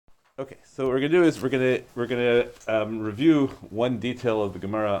Okay, so what we're gonna do is we're gonna review one detail of the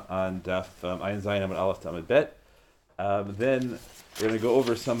Gemara on Daf Ayin Zayin Amud Aleph to Amud Bet. Then we're gonna go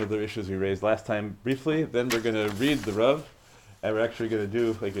over some of the issues we raised last time briefly. Then we're gonna read the Rav, and we're actually gonna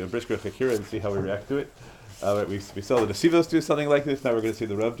do like a brisker chakira and see how we react to it. We saw the Nesivos do something like this. Now we're gonna see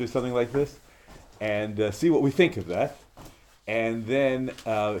the Rav do something like this, and see what we think of that. And then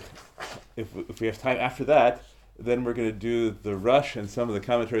if we have time after that, then we're going to do the Rush and some of the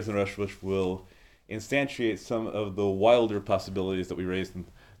commentaries on Rush, which will instantiate some of the wilder possibilities that we raised in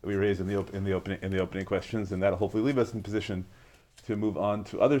the opening questions, and that'll hopefully leave us in position to move on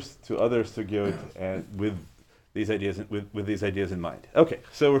to other sugyot and with these ideas in mind. Okay,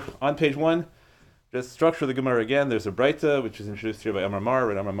 so we're on page 1. Just structure the Gemara again. There's a Breita which is introduced here by Amar Mar,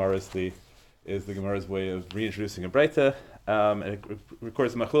 and Amar Mar is the Gemara's way of reintroducing a Breita. And it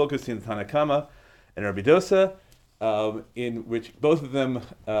records Machlokus in Tanna Kama and Rabbi Dosa, in which both of them,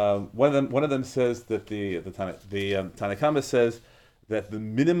 one of them says that the Tanna Kama says that the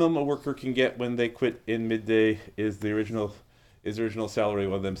minimum a worker can get when they quit in midday is the original salary.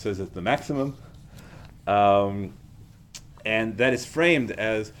 One of them says it's the maximum, and that is framed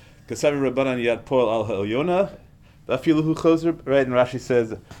as Kasavi Rabbanan Yad Poel Al Ha'Elyona Vafiluhu Chozer. Right, and Rashi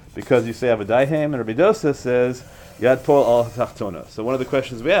says because you say Avadaihem, and Rabbi Dosa says Yad Poel Al Tachtona. So one of the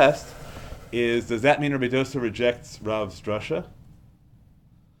questions we asked is, does that mean Rabbi Dosa rejects Rav's drasha?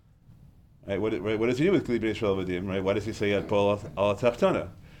 Right, what does he do with Kli B'nei Yisrael Avadim? Right, why does he say Yad Poel Al Tachtona?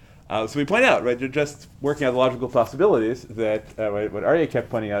 So we point out, right, they're just working out the logical possibilities that right, what Aryeh kept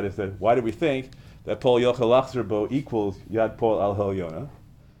pointing out is that why do we think that Pol Yochel Lachzer Bo equals Yad Poel Al Ha'Elyona?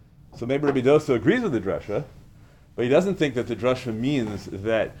 So maybe Rabbi Dosa agrees with the drasha, but he doesn't think that the drasha means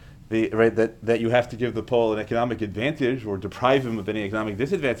that that you have to give the Pole an economic advantage or deprive him of any economic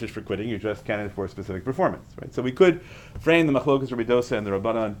disadvantage for quitting. You just can't enforce specific performance, right? So we could frame the Machlokas Rabbi Dosa and the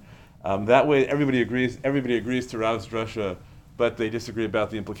Rabbanan that way. Everybody agrees to Rav's drasha, but they disagree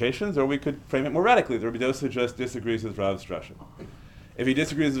about the implications. Or we could frame it more radically. The Rabbi Dosa just disagrees with Rav's drasha. If he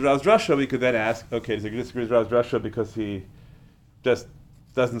disagrees with Rav's drasha, we could then ask, okay, does he disagree with Rav's drasha because he just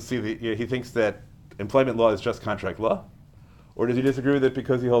doesn't see he thinks that employment law is just contract law? Or does he disagree with it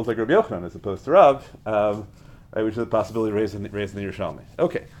because he holds like Rabbi Yochanan as opposed to Rav, which is a possibility raised in the Yerushalmi?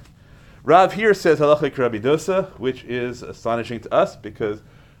 Okay. Rav here says halachik Rabbi Dosa, which is astonishing to us because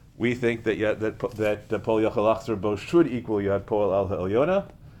we think that Pol Yochel Lachzer Bo should equal Yad Poel Al Ha'Elyona,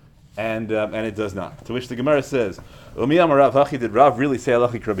 and it does not. To which the Gemara says, Umi Amar Rav Hachi, did Rav really say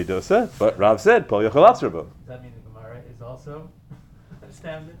halachik Rabbi Dosa? But Rav said Pol Yochel Lachzer Bo. Does that mean the Gemara is also a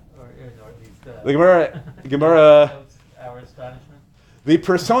standard, or at least the Gemara. Our astonishment. The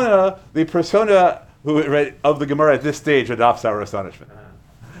persona who of the Gemara at this stage adopts our astonishment.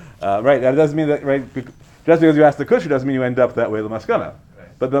 Right. That doesn't mean that just because you ask the kusha doesn't mean you end up that way the maskana.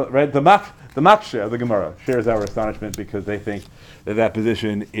 Right. But the maksha of the Gemara shares our astonishment because they think that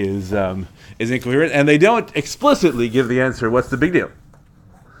position is incoherent, and they don't explicitly give the answer. What's the big deal?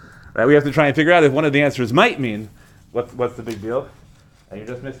 Right. We have to try and figure out if one of the answers might mean what's the big deal. And you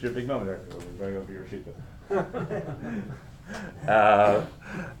just missed your big moment there. We're going over your sheet.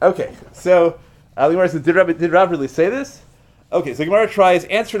 Okay, so the Gemara says, did Rav really say this? Okay, so Gemara tries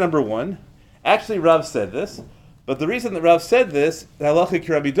answer number 1. Actually, Rav said this, but the reason that Rav said this, halachik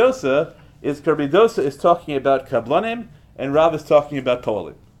Rabbi Dosa, is Rabbi Dosa is talking about kablanim, and Rav is talking about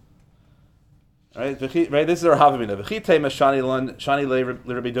poalim. Right, this is our Havamina. V'chitei shani le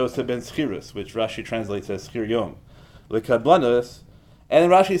Rabbi Dosa ben schirus, which Rashi translates as schir yom, le kablanus. And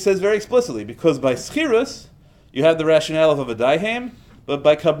then Rashi says very explicitly, because by schirus, you have the rationale of a daihem, but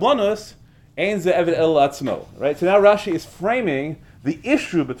by kablanus, ein ze eved el atzmo. Right? So now Rashi is framing the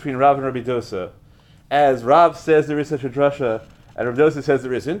issue between Rav and Rabbi Dosa as Rav says there is such a drasha, and Rabbi Dosa says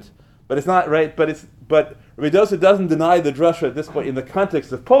there isn't. But it's not right. But Rabbi Dosa doesn't deny the drasha at this point in the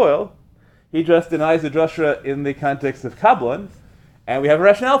context of poel. He just denies the drasha in the context of kablan, and we have a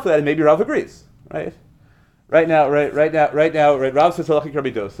rationale for that, and maybe Rav agrees. Right? Right now, Rav says halachik Rabbi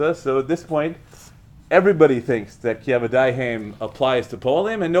Dosa. So at this point, everybody thinks that Ki Avadaihem applies to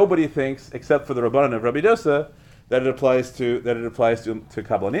Polim, and nobody thinks, except for the Rabbanan of Rabbi Dosa, that it applies to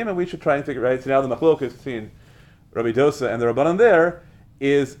Kablanim, and we should try and figure right. So now the machlokas between Rabbi Dosa and the Rabbanan there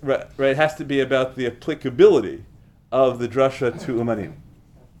is right has to be about the applicability of the drasha to Umanim.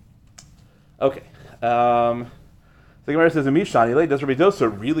 Okay. The Gemara says, does Rabbi Dosa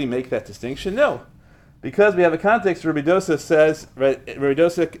really make that distinction? No. Because we have a context, Rabbi Dosa says, right, Rabbi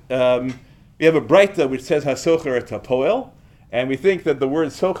Dosa, we have a Breita which says hasocher et hapoel, and we think that the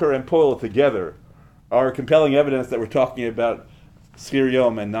words socher and poel together are compelling evidence that we're talking about schir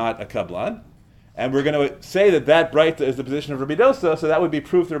yom and not a kablan. and we're going to say that Breita is the position of Rabbi Dosa, so that would be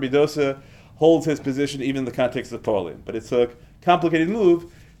proof that Rabbi Dosa holds his position even in the context of Pauline. But it's a complicated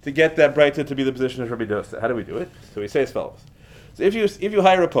move to get that Breita to be the position of Rabbi Dosa. How do we do it? So we say as follows. So if you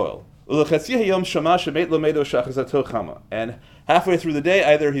hire a Poel, and halfway through the day,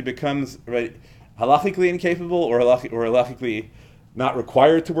 either he becomes halachically incapable or halachically not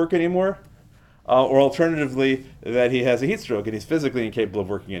required to work anymore, or alternatively, that he has a heat stroke and he's physically incapable of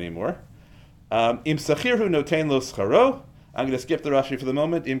working anymore. Im sachirhu notein lo scharo. I'm going to skip the Rashi for the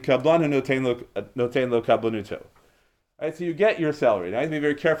moment. Im kablan notein lo kablanuto. Right, so you get your salary. Now you have to be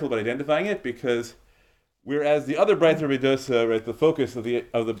very careful about identifying it, because whereas the other Breita Rabbi Dosa, right, the focus of the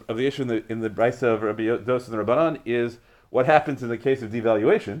issue in the Breita of Rabbi Dosa and Rabbanan is what happens in the case of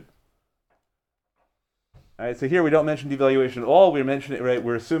devaluation. All right, so here we don't mention devaluation at all. We mention it, right?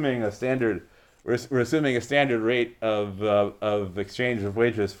 We're assuming a standard. We're assuming a standard rate of exchange of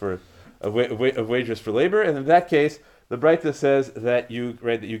wages for wages for labor, and in that case, the Breita says that you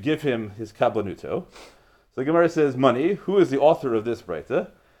give him his kablanuto. So the Gemara says, money. Who is the author of this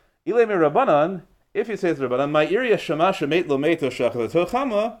Breita? Ilay me Rabbanan. If you say it's Rabbanan, my area shamasha meit lo meito shachalato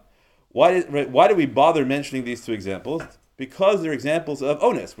chama. Why do we bother mentioning these two examples? Because they're examples of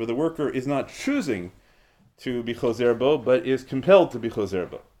ones, where the worker is not choosing to be choser bo, but is compelled to be choser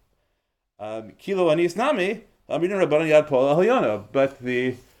bo. Kilo anis nami, amrin Rabbanan yad pol ahalyana. But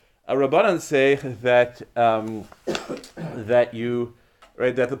the Rabbanan say that that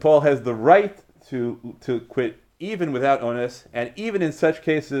the Paul has the right to quit even without onus, and even in such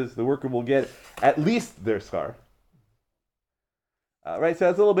cases, the worker will get at least their schar. Right, so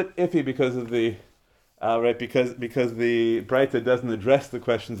that's a little bit iffy because of the because the Breita doesn't address the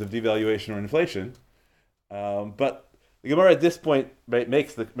questions of devaluation or inflation. But the Gemara at this point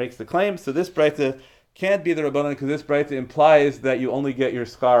makes the claim. So this Breita can't be the Rabbanan, because this Breita implies that you only get your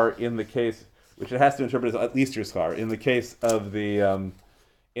schar in the case, which it has to interpret as at least your schar, in the case of the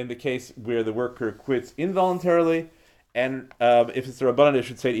in the case where the worker quits involuntarily, and if it's the Rabbanan, it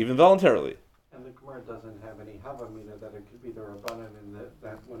should say it even voluntarily. And the Gemara doesn't have any havamina that it could be the Rabbanan, in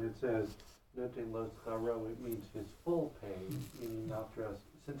that when it says notein lo scharo, it means his full pay, meaning not just,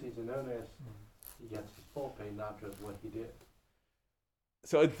 since he's an onus, he gets his full pay, not just what he did.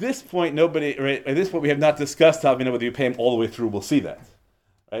 So at this point, we have not discussed havamina whether you pay him all the way through. We'll see that.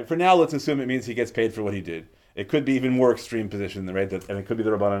 Right? For now, let's assume it means he gets paid for what he did. It could be even more extreme position, right? And it could be the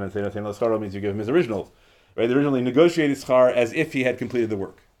Rabbanan and say notein lo scharo means you give him his original, right? The originally negotiated schar as if he had completed the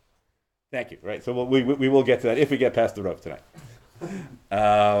work. Thank you. Right. So we will get to that if we get past the Rav tonight.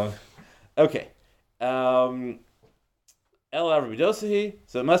 Okay. El Rabbi Dosahi.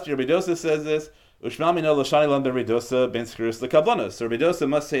 So it must be Rabbi Dosa says this. Ushmami no l'shani lam ben Rabbi Dosa ben schiris lekablanos. So Rabbi Dosa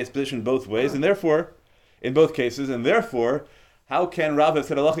must say his position both ways, and therefore, in both cases, and therefore, how can Rav have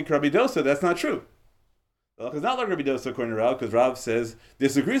said halachic Rabbi Dosa? That's not true. Halach is not like Rabbi Dosa according to Rav, because Rav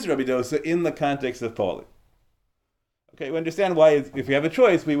disagrees with Rabbi Dosa in the context of Pauli. Okay, we understand why, if we have a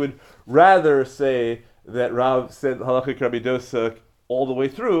choice, we would rather say that Rav said halachic Rabbi Dosa all the way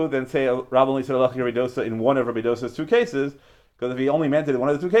through than say Rav only said halachic Rabbi Dosa in one of Rabbi Dosa's two cases, because if he only meant it in one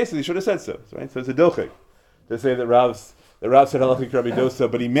of the two cases, he should have said so. Right? So it's a dochik to say that Rav said halachic Rabbi Dosa,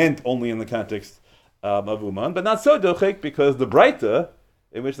 but he meant only in the context of Uman, but not so dochik, because the Breita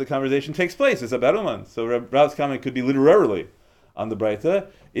in which the conversation takes place is about Uman. So Rav's comment could be literally on the Breita,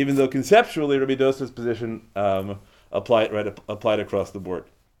 even though conceptually Rabbi Dosa's position applied across the board.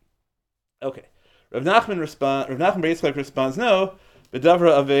 Okay, Rav Nachman Bar Yitzchak responds, no.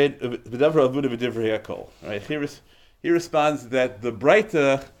 B'davra avuda v'divrei hakol. Right, he responds that the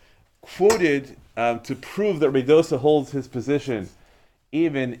Breita quoted to prove that Rabbi Dosa holds his position,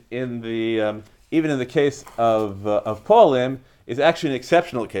 even in the case of Paulim, is actually an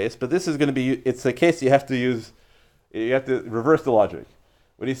exceptional case. But this is going to be, it's a case you have to reverse the logic.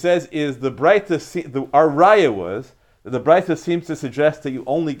 What he says is the Breita, our raya was that the Breita seems to suggest that you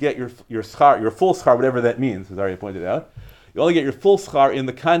only get your schar, your full schar, whatever that means, as Arya pointed out. You only get your full schar in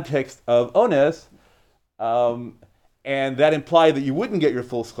the context of ones, and that implied that you wouldn't get your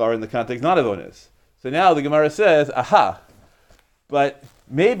full schar in the context not of ones. So now the Gemara says, aha, but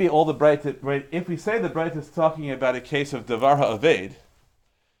maybe all the Breita, right? If we say the Breita is talking about a case of davar ha'aved,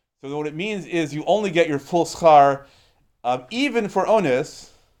 so what it means is you only get your full schar even for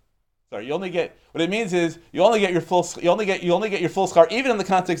ones. Sorry, you only get, what it means is you only get your full schar even in the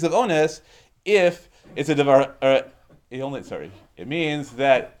context of ones if it's a davar. It means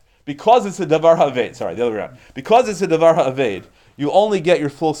that because it's a davar ha'aved. Sorry, the other way around. Because it's a davar ha'aved, you only get your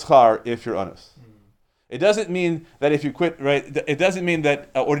full schar if you're honest. It doesn't mean that if you quit, right? It doesn't mean that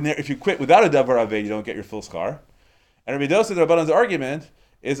if you quit without a davar ha'aved, you don't get your full schar. And Rabbi Dosa, the Rabbanan's argument,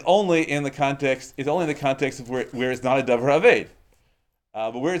 is only in the context of where it's not a davar haved.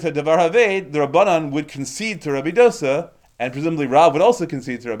 But where it's a davar haved, the Rabbanan would concede to Rabbi Dosa, and presumably Rav would also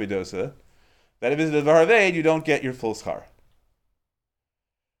concede to Rabbi Dosa, that if it's a davar haved, you don't get your full schar.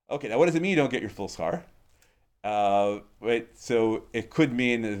 Okay, now what does it mean you don't get your full schar? Right, so it could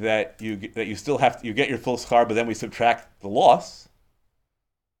mean that you get your full schar, but then we subtract the loss.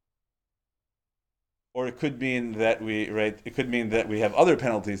 Or it could mean that we have other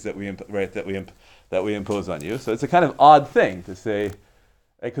penalties that we impose on you. So it's a kind of odd thing to say,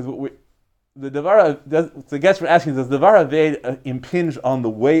 because the guest were asking, does the davar haved impinge on the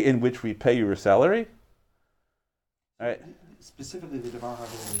way in which we pay your salary? All right. Specifically, the davar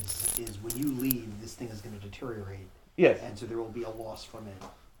haved is when you leave, this thing is going to deteriorate. Yes. And so there will be a loss from it.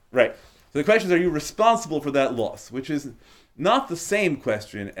 Right. So the question is, are you responsible for that loss? Which is not the same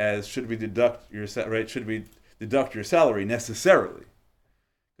question as should we deduct your salary necessarily,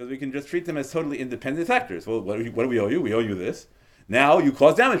 because we can just treat them as totally independent factors. Well, what do we owe you? We owe you this. Now you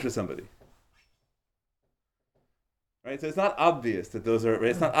cause damage to somebody. Right. So it's not obvious that those are. Right?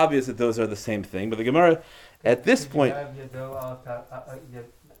 It's not obvious that those are the same thing. But the Gemara, at this point, Yad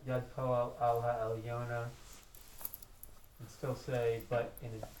Poel al ha'elyona, and still say, but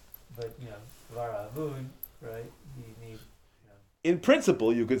Dvar Avud, right? You need. In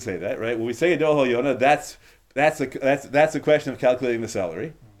principle, you could say that, right? When we say Yadol ha'elyona, that's a question of calculating the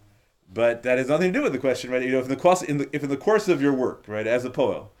salary, but that has nothing to do with the question, right? If in the course of your work, right, as a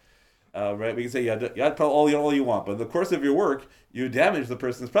poel, right, we can say Yad Poel all you want, but in the course of your work, you damage the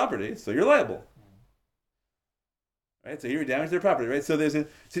person's property, so you're liable. Right, so here you damage their property, right? So it's an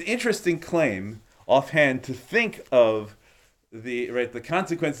interesting claim offhand to think of the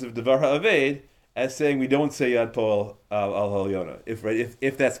consequences of Davar Ha'aved as saying we don't say Yad Poel al ha'elyona,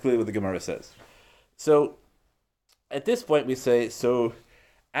 if that's clearly what the Gemara says. So at this point we say,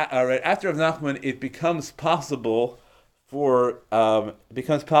 after Rav Nachman, it becomes possible for Rabbi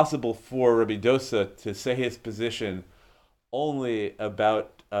Dosa to say his position only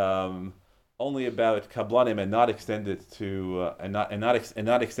about kablanim and not extend it to not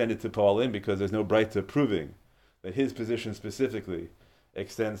extend it to Poalim, because there's no braita proving that his position specifically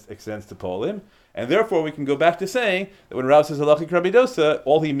extends to Poalim, and therefore we can go back to saying that when Rav says halachik Rabbi Dosa,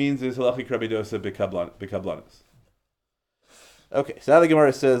 all he means is halachik Rabbi Dosa b'kablanis. Okay, so now the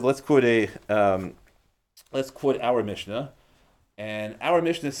Gemara says, let's quote our Mishnah, and our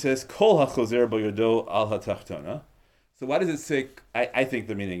Mishnah says kol hachozer b'yodo al hatachtona. So why does it say? I think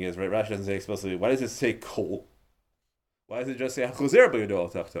the meaning is, right. Rashi doesn't say explicitly. Why does it say kol? Why does it just say hachozer b'yodo al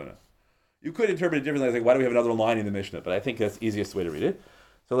hatachtona? You could interpret it differently, like why do we have another line in the Mishnah? But I think that's the easiest way to read it.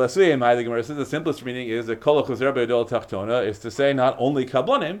 So Lasuyim, the Gemara says the simplest meaning is that kol hachozer b'yodo al hatachtona is to say not only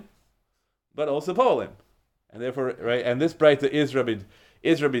kablanim, but also poalim, and therefore, right. And this braita is Rabbi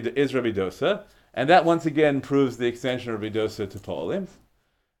Dosa, and that once again proves the extension of Rabbi Dosa to poalim.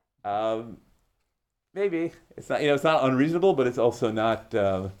 Maybe it's not unreasonable, but it's also not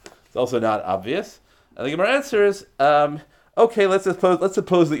obvious. And the Gemara answers, okay, let's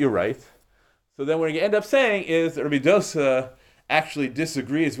suppose that you're right. So then what you end up saying is that Rabbi Dosa actually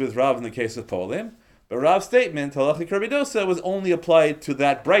disagrees with Rav in the case of Polim, but Rav's statement, halachik Rabbi Dosa, was only applied to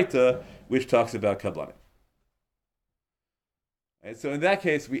that braita which talks about kablanim. And so in that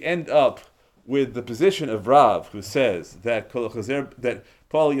case, we end up with the position of Rav, who says that Paul Yachol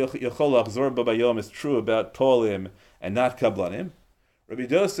Lachzor Babayom is true about Polim and not kablanim. Rabbi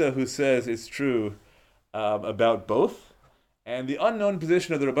Dosa, who says it's true about both, and the unknown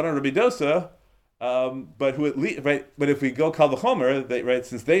position of the Rabbanan Rabbi Dosa, but who at least, right? But if we go Kal V'chomer, right,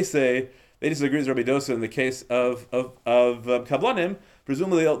 since they say they disagree with Rabbi Dosa in the case of kablanim,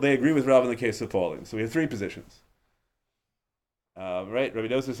 presumably they agree with Rav in the case of Polim. So we have three positions. Right, Rabbi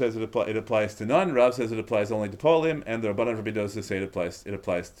Dosa says it applies to none. Rav says it applies only to Polim, and the Rabbanan Rabbi Dosa say it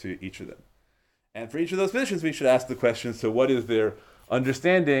applies to each of them. And for each of those positions, we should ask the question: so, what is their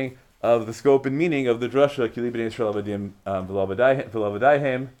understanding of the scope and meaning of the drasha Kili b'nei Yisrael avadim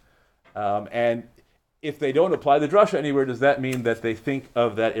v'lo avadayhem? And if they don't apply the drasha anywhere, does that mean that they think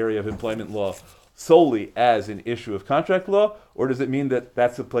of that area of employment law solely as an issue of contract law, or does it mean that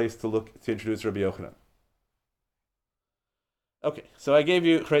that's a place to introduce Rabbi Yochanan? Okay, so I gave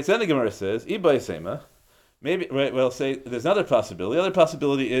you, right, so then the Gemara says, Ibay Sema, maybe, right, well, say, there's another possibility. The other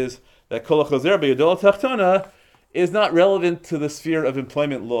possibility is that Kol HaChozer B'Yodol Tachtona is not relevant to the sphere of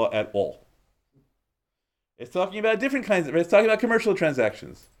employment law at all. It's talking about different kinds of, it's talking about commercial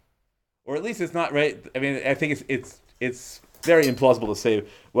transactions. Or at least it's not, right, I mean, I think it's very implausible to say,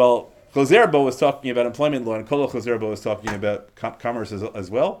 well, Chozerbo was talking about employment law, and Kol HaChozerbo was talking about commerce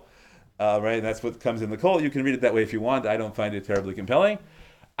as well. Right, and that's what comes in the Kol. You can read it that way if you want. I don't find it terribly compelling.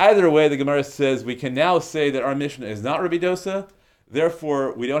 Either way, the Gemara says we can now say that our Mishnah is not Rabbi Dosa.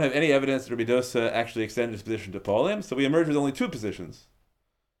 Therefore, we don't have any evidence that Rabbi Dosa actually extended his position to Paulim. So we emerge with only two positions.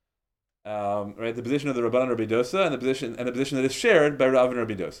 Right, the position of the Rabban and Rabbi Dosa, and the position that is shared by Rav and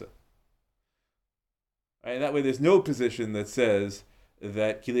Rabbi Dosa. Right, and that way, there's no position that says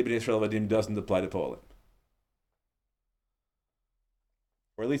that Kili b'nei Yisrael Vadim doesn't apply to Paulim.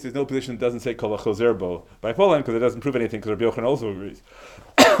 Or at least there's no position that doesn't say Kol HaChozer Bo by Paulim, because it doesn't prove anything, because Rabbi Yochanan also agrees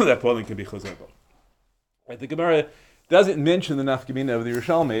that Paulim can be Chozer Bo. Right, the Gemara doesn't mention the nafkamina of the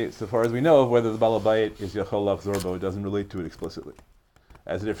Yerushalmi, so far as we know, of whether the Baal Bayit is Yachol Lachzor Bo. It doesn't relate to it explicitly.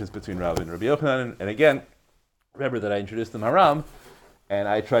 As a difference between Rav and Rabbi Yochanan. And again, remember that I introduced the Maram, and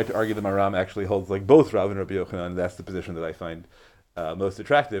I tried to argue the Maram actually holds like both Rav and Rabbi Yochanan. That's the position that I find most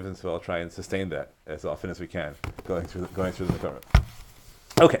attractive, and so I'll try and sustain that as often as we can, going through the Makarah.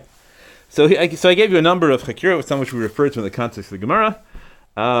 Okay, so I gave you a number of Chakira, some which we referred to in the context of the Gemara.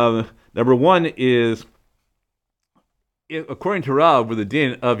 Number one is, according to Rav, where the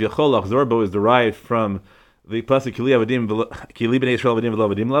din of Yachol Lachzor Bo is derived from the pasuk Kili b'nei Yisrael Vadim v'lo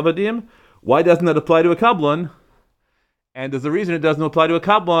Vadim lavadim, why doesn't that apply to a Kablan? And does the reason it doesn't apply to a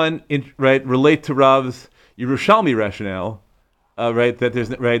Kablan relate to Rav's Yerushalmi rationale?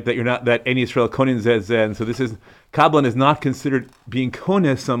 That you're not that any Israel konin zed, so this is Kablan is not considered being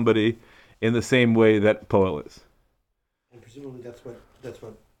koneh somebody in the same way that Poel is. And presumably that's what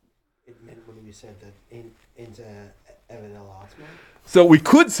it meant when we said that in Evan El Atzma. So we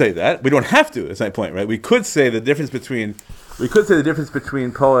could say that. We don't have to. That's my point, right? We could say the difference between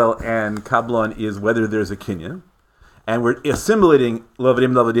Poel and Kablan is whether there's a kinyan, and we're assimilating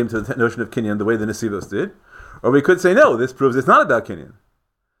lavadim to the notion of kinyan the way the Nesivos did. Or we could say, no, this proves it's not about kinyan,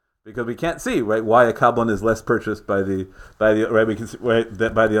 because we can't see why a kablan is less purchased by the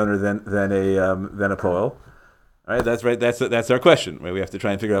owner than a poel. Right? That's right. That's our question. Right? We have to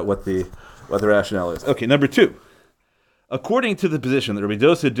try and figure out what the rationale is. Okay, number two. According to the position that Rabbi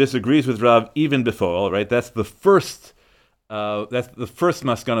Dosa disagrees with Rav even before, right? That's the first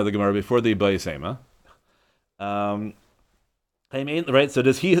maskana of the Gemara before the Bayisema. Right. So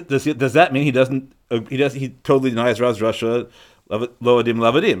does that mean he totally denies Rav's Rasha Loadim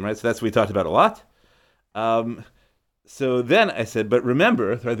Lavadim, right? So that's what we talked about a lot. So then I said, but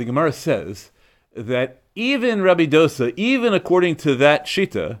remember, right, the Gemara says that even Rabbi Dosa, even according to that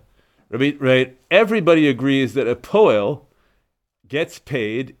Shita, everybody agrees that a poel gets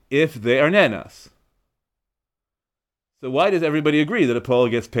paid if they are nanas. So why does everybody agree that a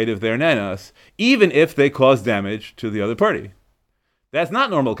poel gets paid if they are nanas, even if they cause damage to the other party? That's not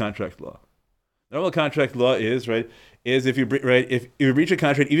normal contract law. Normal contract law is if you breach a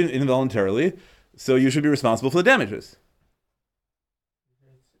contract even involuntarily, so you should be responsible for the damages.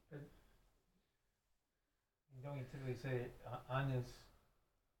 Don't you typically say honest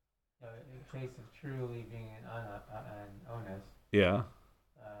in case of truly being an honest? Yeah.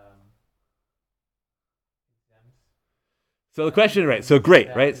 So the question, right? So great,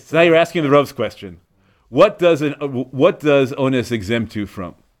 right? So now you're asking the Rav's question. What does onus exempt you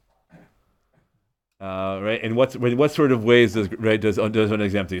from? Right, and what sort of ways does onus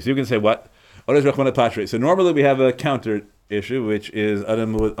exempt you? So you can say what? Onus rachmana patre. So normally we have a counter issue, which is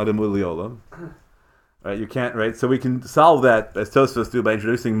adamul liolam. Right, you can't. Right, so we can solve that as Tosfos do by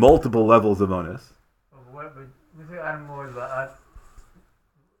introducing multiple levels of onus. But we say adamul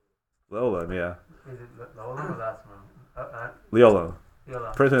liolam, yeah. Is it liolam or lasma? Liolam.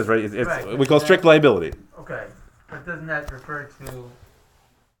 Person is right. It's we call strict liability. Okay, but doesn't that refer to?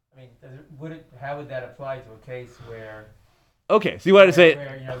 I mean, how would that apply to a case where? Okay, so you want to say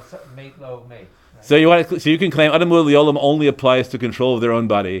where mate low mate. Right? So you can claim adamul liolam only applies to control of their own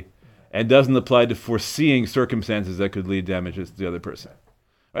body, and doesn't apply to foreseeing circumstances that could lead damages to the other person.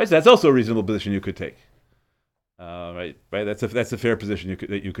 Right. So that's also a reasonable position you could take. Right. That's a fair position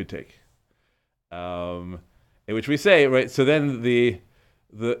that you could take. In which we say, right. So then the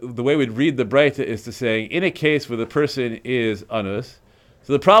way we'd read the Breita is to say, in a case where the person is anus,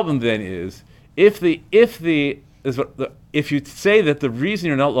 so the problem then is if you say that the reason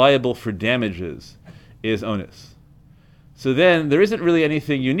you're not liable for damages is onus, so then there isn't really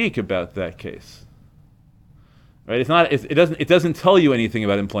anything unique about that case, right? It doesn't tell you anything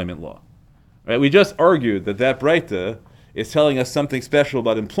about employment law, right? We just argued that Breita is telling us something special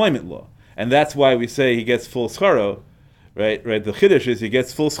about employment law, and that's why we say he gets full scharo. Right. The chiddush is he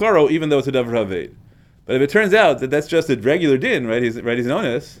gets full scharo even though it's a davar haved. But if it turns out that that's just a regular din, right? He's an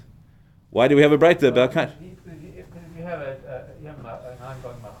onus. Why do we have a breita about contract? If you have an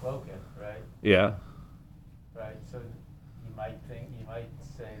ongoing machloket, right? Yeah. Right. So you might say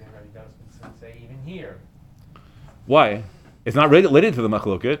that Rabbi Dosa would say even here. Why? It's not related to the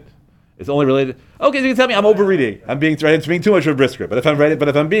machloket. It's only related. Okay, so you can tell me I'm overreading. I'm being too much of a brisker. But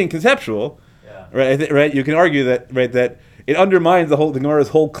if I'm being conceptual, right, you can argue that that it undermines the Gemara's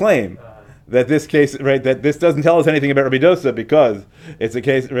whole claim that this case, right, that this doesn't tell us anything about Rabbi Dosa because it's a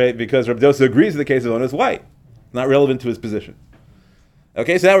case, right, because Rabbi Dosa agrees with the case of Onus white, not relevant to his position.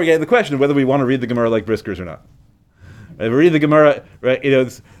 Okay, so now we're getting the question of whether we want to read the Gemara like briskers or not. If we read the Gemara, right,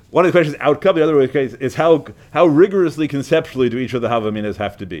 it's one of the questions outcome. The other is how rigorously conceptually do each of the Havaminas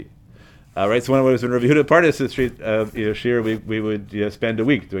have to be. Right, so when I was in Rav Yehuda Pardes Street, Shir, we would spend a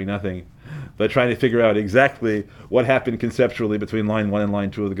week doing nothing but trying to figure out exactly what happened conceptually between line 1 and line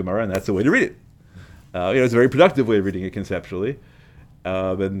 2 of the Gemara, and that's the way to read it. It's a very productive way of reading it conceptually.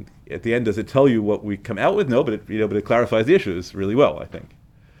 And at the end, does it tell you what we come out with? No, but it clarifies the issues really well, I think.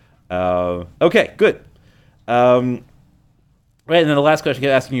 Okay, good. Right, and then the last question I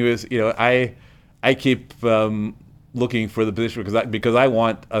keep asking you is, I keep looking for the position because I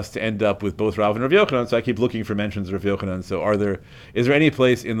want us to end up with both Rav and Rav Yochanan, so I keep looking for mentions of Rav Yochanan. So is there any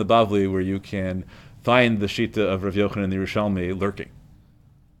place in the Bavli where you can find the Shita of Rav Yochanan and the Yerushalmi lurking?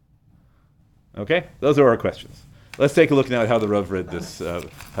 Okay, those are our questions. Let's take a look now at how the Rav read this.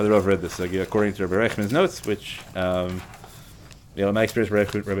 According to Rabbi Reichman's notes, which, in my experience,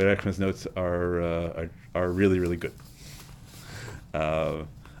 Rabbi Reichman's notes are really, really good.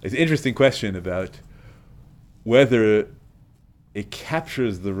 It's an interesting question about whether it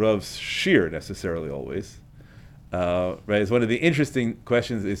captures the Rav's shir necessarily always. Right, it's one of the interesting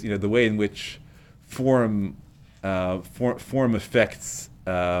questions is the way in which form affects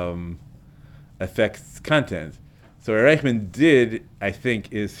content. So what Reichman did, I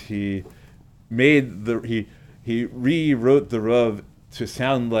think, is he rewrote the Rav to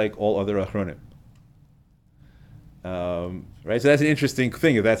sound like all other Achronim. Right, so that's an interesting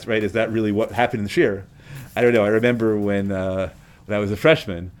thing. If that's right, is that really what happened in the shir? I don't know. I remember when I was a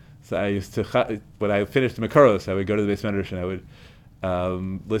freshman, so I used to, when I finished the Makaros, I would go to the Beis Medrash and I would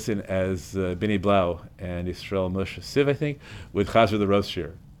listen as Bini Blau and Yisrael Moshe Siv, I think, would chazar the Rav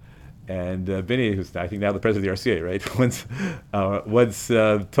shir. And Bini, who's I think now the president of the RCA, right, once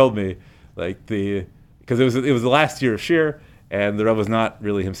told me, because it was the last year of shir, and the Rav was not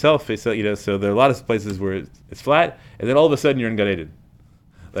really himself. So there are a lot of places where it's flat, and then all of a sudden you're in Gan Eden.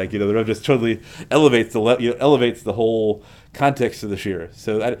 The Rav just totally elevates the whole context of the shir.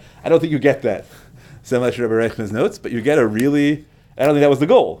 So I don't think you get that so much in Rabbi Reichman's notes, but you get I don't think that was the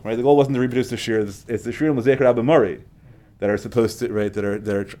goal, right? The goal wasn't to reproduce the shir. It's the shirim l'zecher Abba Mori that are supposed to, right, that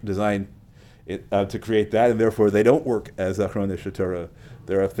are designed to create that, and therefore they don't work as Achron Torah.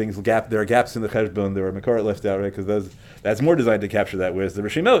 There are gaps in the cheshbon. There are makarat left out, right? Because that's more designed to capture that, whereas the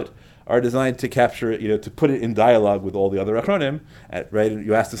Rishimot are designed to capture it, to put it in dialogue with all the other Achronim, right?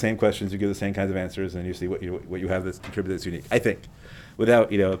 You ask the same questions, you give the same kinds of answers, and you see what you have that's contributed that's unique. I think,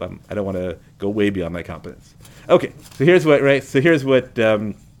 without I don't want to go way beyond my competence. Okay, so here's what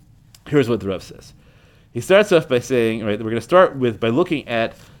the Rav says. He starts off by saying, right, we're going to start by looking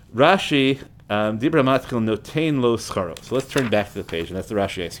at Rashi. Dibra matchil notein lo scharo. So let's turn back to the page, and that's the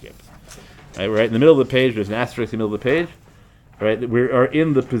Rashi I skipped. Right, we're right in the middle of the page. There's an asterisk in the middle of the page. Right, we are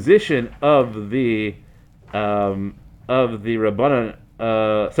in the position of the Rabbanan.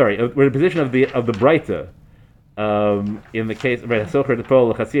 We're in the position of the Breita. In the case, right, Socher de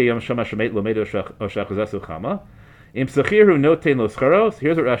Pol Chasiya Yom Shama Shemet Lo Medo Shachazasu Chama. Im Sachiru Notein Lo Scharos.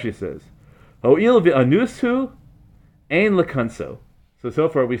 Here's what Rashi says: Ho'il v'anushu ein lekanso. So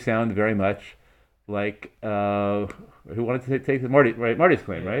far we sound very much like who wanted to take Marty's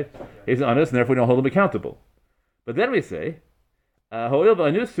claim, right? He's honest, and therefore we don't hold him accountable. But then we say, Ho'il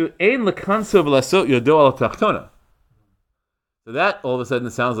v'anusu ein lekanso v'lasot yodo al tachtona. So that all of a sudden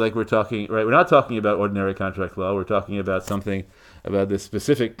sounds like we're talking, right? We're not talking about ordinary contract law. We're talking about something about this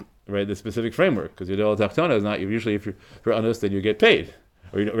specific, right? This specific framework. Because yodo al tachtona is not usually if you're honest, then you get paid,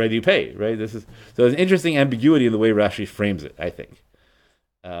 or you pay, right? So there's an interesting ambiguity in the way Rashi frames it, I think.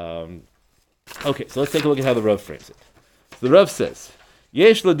 Okay, so let's take a look at how the Rav frames it. So the Rav says,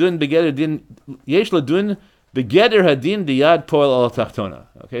 Yesh ladun begeder hadin diyad poel al tachtona.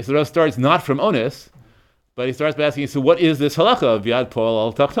 Okay, so the Rav starts not from onus, but he starts by asking, so what is this halacha of yad poel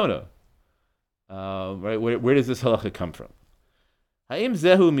al tachtona? Right, where does this halacha come from? Ha'im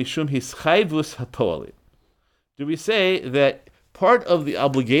zehu mishum hischayvus hapoalim. Do we say that part of the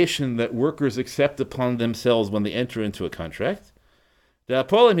obligation that workers accept upon themselves when they enter into a contract,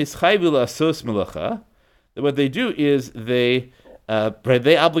 that what they do is they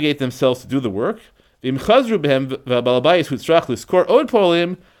obligate themselves to do the work. So the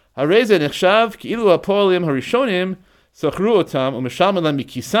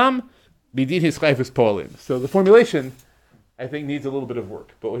formulation, I think needs a little bit of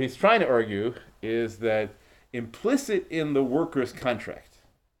work. But what he's trying to argue is that implicit in the worker's contract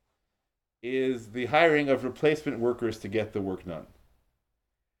is the hiring of replacement workers to get the work done.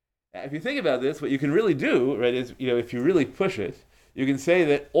 Now, if you think about this, what you can really do, right, is, if you really push it, you can say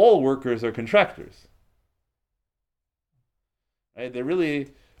that all workers are contractors. Right? They're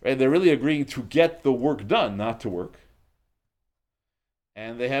really agreeing to get the work done, not to work.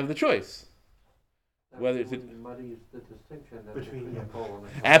 And they have the choice. Whether That muddies the distinction Between, a yeah. pole and a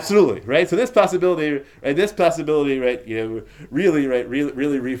car. Absolutely, right. So this possibility, right, really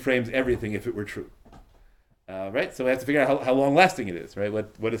reframes everything if it were true, right. So we have to figure out how long lasting it is, right.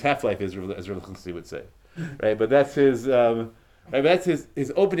 What his half life is, as Rav Lichtenstein would say, right. But that's his,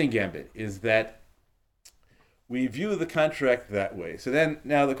 his opening gambit is that we view the contract that way. So then,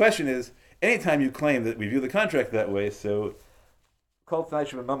 now the question is, anytime you claim that we view the contract that way, so called Tanai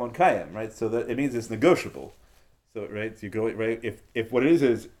Mamon Kayem, right? So that it means it's negotiable. So right, so you go right if what it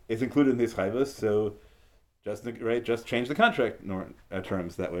is included in these chayvos, so just change the contract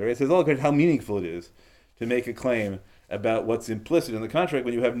terms that way. Right? It says all about how meaningful it is to make a claim about what's implicit in the contract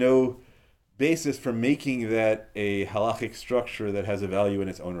when you have no basis for making that a halachic structure that has a value in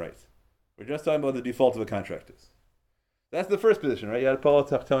its own right. We're just talking about the default of the contract is. That's the first position, right? Yad Pala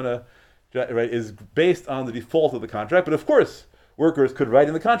Tachtona, right, is based on the default of the contract, but of course, workers could write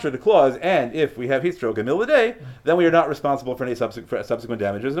in the contract a clause, and if we have heat stroke in the middle of the day, then we are not responsible for any subsequent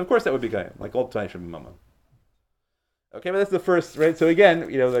damages, and of course that would be Gayim, like all Tanai Mamon. Okay, but that's the first, right? So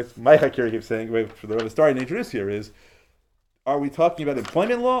again, like my Hakir keeps saying, right, for the Rav starting to introduce here is, are we talking about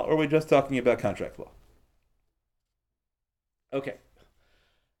employment law, or are we just talking about contract law? Okay.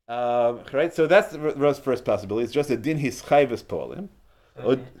 Right, so that's the Rav's first possibility. It's just a din hischayvus polim.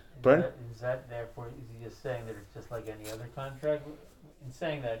 Pardon? Is that therefore, is he just saying that it's just like any other contract? In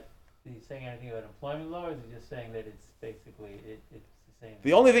saying that, is he saying anything about employment law, or is he just saying that it's basically, it's the same?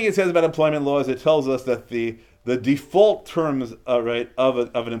 The only thing it says about employment law is it tells us that the default terms, right, of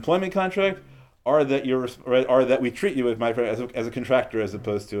an employment contract are that are that we treat you as a contractor as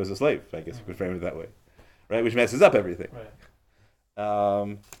opposed to as a slave. I guess you could frame it that way, right? Which messes up everything.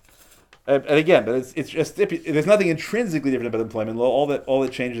 Right. And again, but it's just there's nothing intrinsically different about employment law. All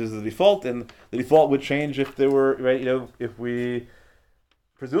that changes is the default, and the default would change if there were if we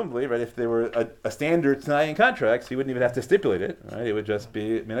presumably if there were a standard Tanai in contracts, you wouldn't even have to stipulate it, right? It would just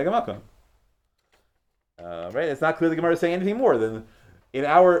be minhag hamakom. Right? It's not clear the Gemara is saying anything more than in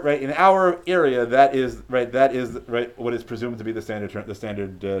our area that is what is presumed to be the standard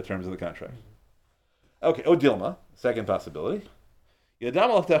terms of the contract. Okay, Odilma, second possibility.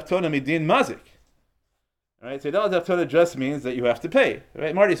 Yadam al tachtona midin mazik. Right, so Yadam al tachtona just means that you have to pay.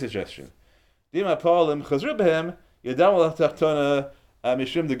 Right, Marty's suggestion. Dima paolim chazru behem Yadam al tachtona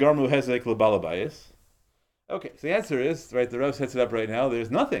mishum degarmu hezek lebalabayis. Okay, so the answer is right. The Rav sets it up right now. There's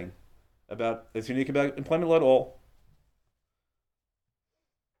nothing that's unique about employment law at all.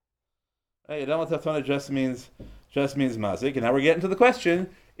 Right, Yadam al tachtona just means mazik, and now we're getting to the question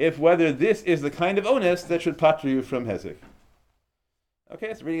if whether this is the kind of onus that should patra you from hezek.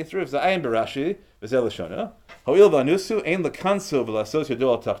 Okay, so reading it through. Zayin berashi v'zel l'shona. Ho'il v'anusu ein l'kanso v'lasos yodo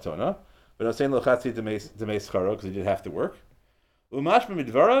al tachtona. But I'm saying l'chatzi demei scharo because he did have to work. Umashma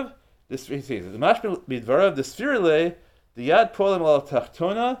midvarav. This he says. Umashma midvarav the sfirile the yad polim al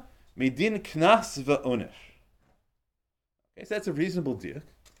tachtona midin knas v'onish. Okay, so that's a reasonable diuk,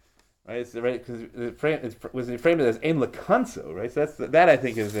 right? It's right because it was framed as ein l'kanso, right? So that I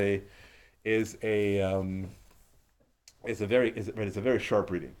think is a very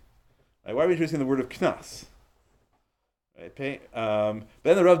sharp reading. Right? Why are we introducing the word of knas? Right? But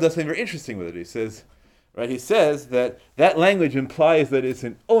then the Rav does something very interesting with it. He says that language implies that it's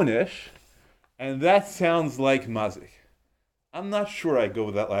an onish, and that sounds like mazik. I'm not sure I go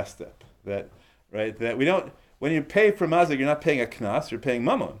with that last step. That we don't. When you pay for mazik, you're not paying a knas, you're paying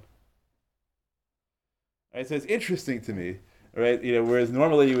mammon. Right? So it's interesting to me, right? Whereas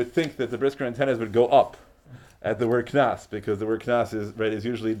normally you would think that the brisker antennas would go up at the word knas, because the word knas is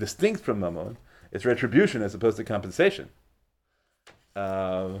usually distinct from mammon. It's retribution as opposed to compensation.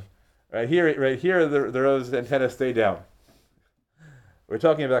 Right here, the Rav's antennas stay down. We're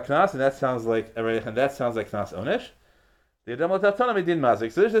talking about knas, and that sounds like knas onish. The Yadam al tachtona midin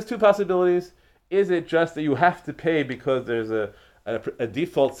mazik. So there's just two possibilities. Is it just that you have to pay because there's a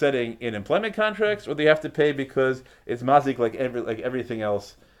default setting in employment contracts, or do you have to pay because it's mazik like everything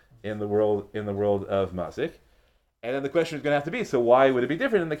else in the world of mazik? And then the question is going to have to be, so why would it be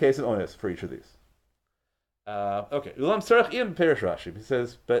different in the case of onus for each of these? Okay, Ulam Sarach Im Perish Rashi. He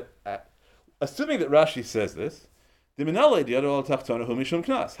says, but assuming that Rashi says this, how does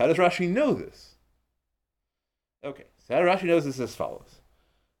Rashi know this? Okay, So how Rashi knows this as follows.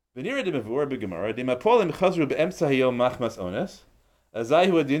 V'nira de mevur b'gemara de mapolim chazru be'emsa hayom machmas ones azai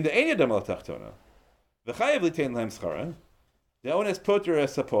hu adin de ein yadam al tachtona v'chayev litein lahem schara de ones poter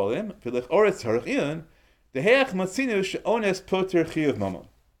es hapolim v'lech oretz harachin de heach matzinu she'ones poter chiyuv mamon.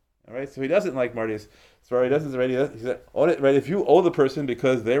 All right, so he doesn't like Marty's. Sorry, he doesn't already. He said, right? If you owe the person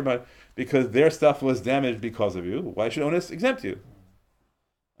because their stuff was damaged because of you, why should onus exempt you?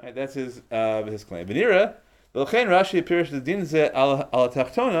 All right, that's his claim. Benira, l'chein Rashi appears the din ze al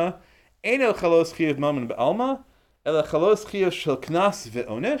tachtona, eino chalos chiyuv mamon be'alma, ela chalos chiyuv shel knas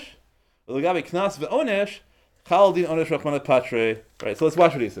ve'onesh, v'legabi knas ve'onesh, chal din onesh rachmana patre. Right. So let's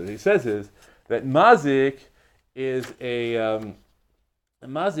watch what he says. He says that mazik is a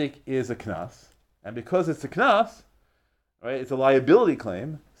knas, and because it's a knas, right, it's a liability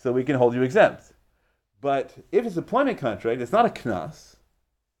claim, so we can hold you exempt. But if it's an employment contract, it's not a knas,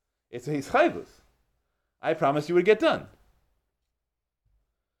 it's a hischayvus. I promised you would get done.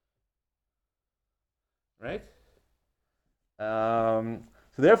 Right? So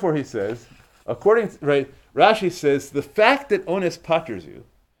therefore he says, Rashi says, the fact that onus paters you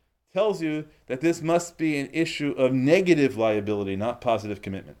tells you that this must be an issue of negative liability, not positive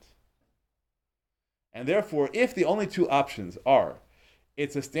commitment. And therefore, if the only two options are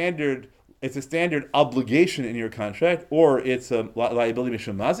it's a standard obligation in your contract, or it's a liability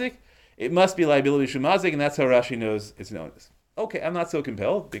mishum mazik, it must be liability mishum mazik, and that's how Rashi knows it's an onus. Okay, I'm not so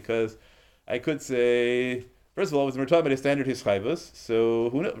compelled, because I could say, first of all, we're talking about a standard hischayvus, so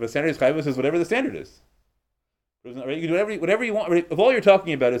who knows? The standard hischayvus is whatever the standard is. You can do whatever you want. If all you're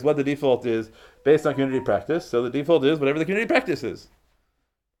talking about is what the default is based on community practice, so the default is whatever the community practice is.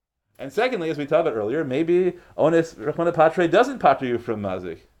 And secondly, as we talked about earlier, maybe onus rachmana patre doesn't pater you from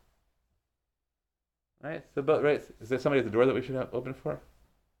mazik. Right? So, but right, is there somebody at the door that we should have open for?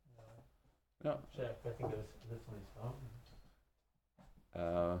 No. Check. I think it was this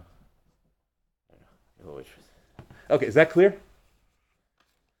one's Okay, is that clear?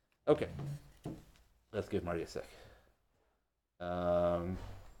 Okay. Let's give Marty a sec.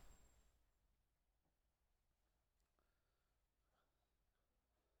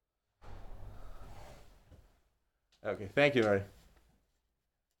 Okay, thank you, Marty.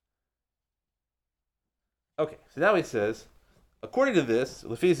 Okay, so now he says, according to this,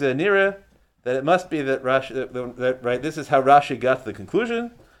 Lefiza Nira, that it must be that Rashi, that right. This is how Rashi got to the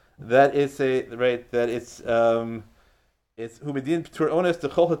conclusion that it's it's humidin tur ones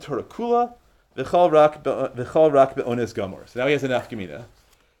dechol haTorah kula. V'chal rak be'ones gamor. So now he has an afkamina,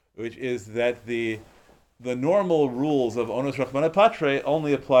 which is that the normal rules of onus rachmana patre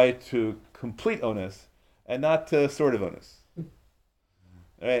only apply to complete onus and not to sort of onus.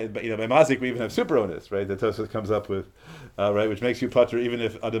 Right? But by mazik we even have super onus, right? That Tosfos comes up with, right, which makes you patre even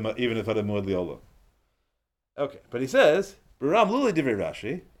if adam muad liolam. Okay, but he says Baram luli divrei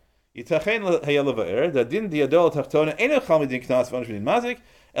Rashi. Yitachen hayalavaer that din diadol tachtona eno chalmidin knas v'onish midin mazik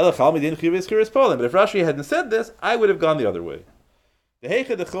elachal midin chiyuvos chiras polim. But if Rashi hadn't said this, I would have gone the other way. The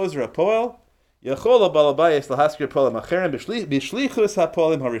heicha dechozer hapoel yachol balabayis lahaskir polim acherem b'shlichus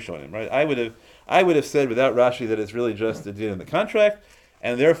hapolim harishonim. Right? I would have said without Rashi that it's really just a din in the contract,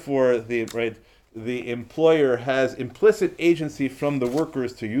 and therefore the employer has implicit agency from the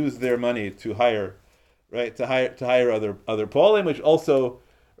workers to use their money to hire, right? To hire other polim, which also.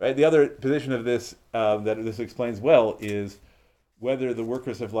 Right. The other position of this that this explains well is whether the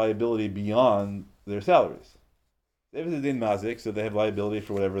workers have liability beyond their salaries. If it's a din mazik, so they have liability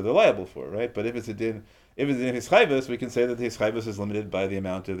for whatever they're liable for, right? But if it's a din hischayvus, we can say that the hischayvus is limited by the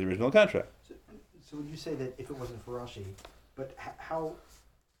amount of the original contract. So would you say that if it wasn't for Rashi, but how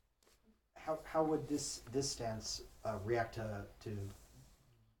would this stance react to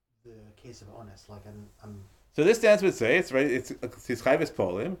the case of onus? Like I'm So this stance would say it's right. It's hischayvus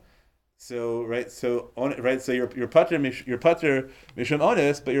polim. So right. So you're pater mishum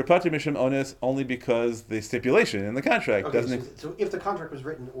onus, but you're pater mishum onus only because the stipulation in the contract doesn't. So if the contract was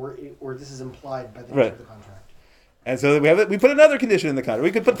written, or this is implied by the right. of the contract. And so we put another condition in the contract.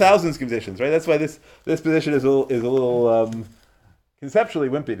 We could put thousands of conditions, right? That's why this position is a little conceptually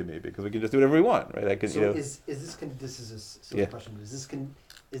wimpy to me, because we can just do whatever we want, right? Is this this is a silly question?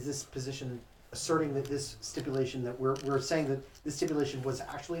 Is this position asserting that this stipulation that we're saying that this stipulation was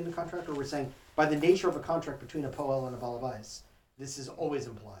actually in the contract, or we're saying by the nature of a contract between a poel and a balabais, this is always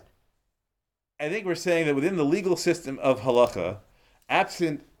implied? I think we're saying that within the legal system of halacha,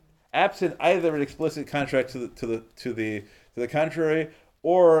 absent either an explicit contract to the contrary,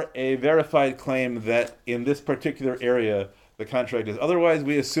 or a verified claim that in this particular area the contract is otherwise,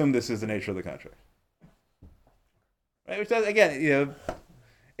 we assume this is the nature of the contract. Right? Which does, again,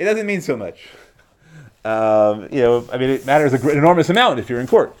 it doesn't mean so much. I mean, it matters an enormous amount if you're in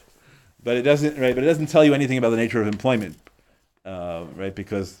court, but it doesn't, right? But it doesn't tell you anything about the nature of employment, right?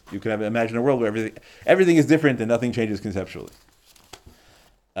 Because you can imagine a world where everything is different and nothing changes conceptually.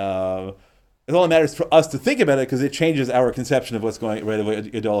 It all matters for us to think about it because it changes our conception of what's going right. Of what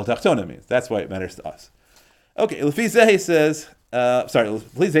Yadol Tachtona means. That's why it matters to us. Okay, Lefi Zeh says,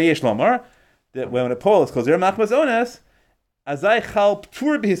 Lefi Zeh Yesh Lomar, that when a Pol is called Zer Machmas Ones, Azai Chal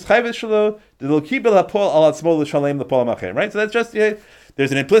Ptur B'His Chayves Shelo, D'Lo Kibel HaPol Al Atzmo L'Shalem L'Pol HaMachem. Right. So that's just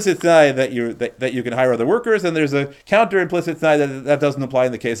there's an implicit deny that you can hire other workers, and there's a counter implicit deny that doesn't apply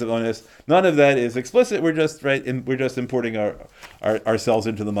in the case of onus. None of that is explicit. We're just we're just importing ourselves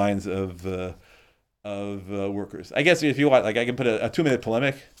into the minds of workers. I guess if you want, like, I can put a 2-minute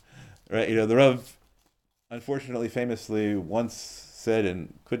polemic, right? The Rav, unfortunately, famously once said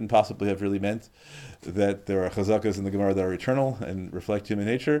and couldn't possibly have really meant that there are chazakas in the Gemara that are eternal and reflect human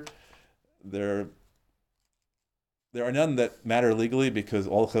nature. There are none that matter legally because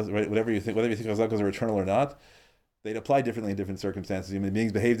whatever you think chazakas are eternal or not, they'd apply differently in different circumstances. Human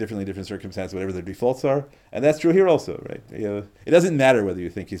beings behave differently in different circumstances, whatever their defaults are, and that's true here also, right? It doesn't matter whether you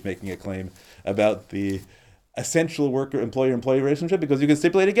think he's making a claim about the essential employer-employee relationship because you can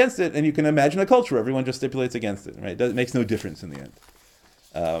stipulate against it, and you can imagine a culture where everyone just stipulates against it, right? It makes no difference in the end.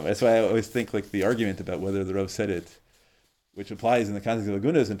 That's why I always think like the argument about whether the Rav said it, which applies in the context of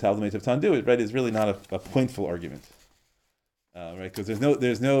Agunas and Talmud of Tandu, right, is really not a pointful argument. Right, because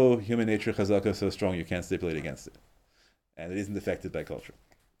there's no human nature chazaka so strong you can't stipulate against it, and it isn't affected by culture.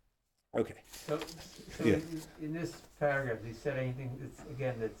 Okay. So Yeah. in this paragraph, he said anything that's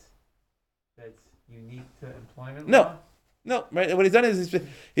unique to employment No. law? No, right. What he's done is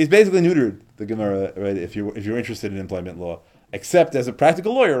he's basically neutered the Gemara, right? If you're interested in employment law, except as a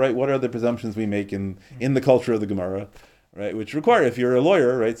practical lawyer, right? What are the presumptions we make in the culture of the Gemara, right? Which require, if you're a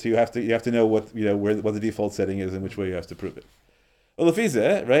lawyer, right? So you have to know what what the default setting is and which way you have to prove it. Well,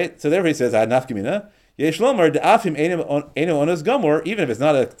 Lefize, right? So therefore he says, "Nafkamina yesh lomar de'afim eno onus gamor." Even if it's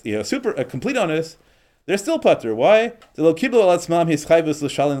not a complete onus, they're still putter. Why? D'lo kiblu al atzmam his chayvus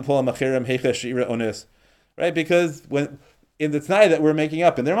l'shalin pol ha'macherem heicha she'ira onus. Right? Because when in the T'nai that we're making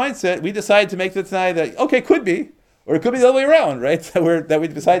up in their mindset, we decide to make the T'nai that could be, or it could be the other way around, right? That we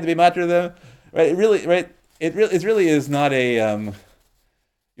decide to be matter them, right? It really is not a.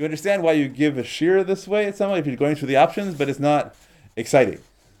 You understand why you give a shear this way at some way if you're going through the options, but it's not exciting.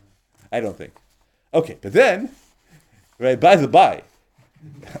 I don't think. Okay, but then, right, by the by,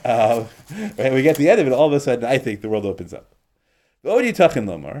 right, we get to the end of it. All of a sudden, I think the world opens up. V'odi tachin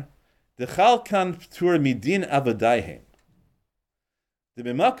lomar, dechal kan p'tur midin avadayhem. The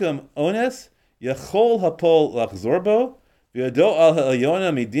b'makam ones yachol hapol lachzorbo v'yado al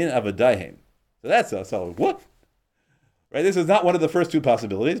ha'elyona midin avadayhem. So that's a solid what? Right, this is not one of the first two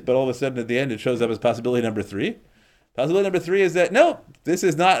possibilities, but all of a sudden at the end it shows up as possibility number 3. Possibility number 3 is that no, this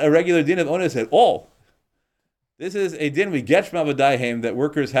is not a regular din of onus at all. This is a din we get from avadayhem that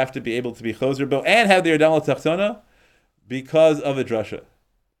workers have to be able to be chozerbo and have their Yadam Tachtona because of a drasha.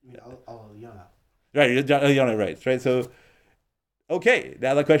 Right. So, okay,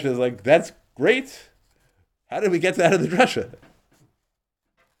 now the question is like, that's great. How did we get that out of the drasha?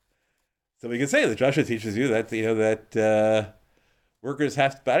 So we can say the drasha teaches you that that workers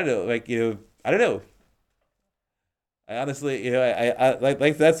have to. I don't know. I honestly, I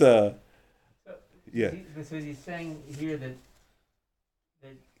like that's a. Yeah. So he's saying here that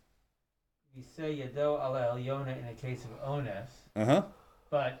you say Yado ala Elyona in a case of onus.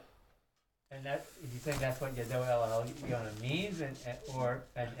 But and that is he saying that's what Yado ala Elyona means, and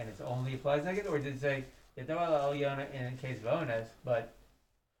it only applies like it, or did it say Yado ala Elyona in a case of onus, but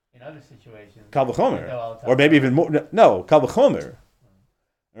in other situations, Kal v'chomer, or maybe even more. No, Kal v'chomer.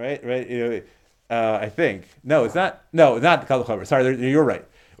 Right. I think no, it's not. No, not Kal v'chomer. Sorry, you're right.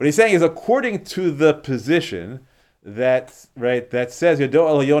 What he's saying is, according to the position that says Yado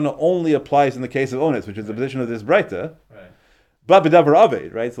Elyona only applies in the case of onus, which is the position of this Breita. Right. But b'davar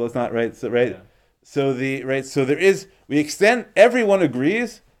aved, right? So let's not Yeah. So there is. We extend. Everyone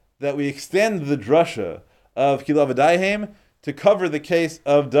agrees that we extend the drasha of Kil Avadayhem to cover the case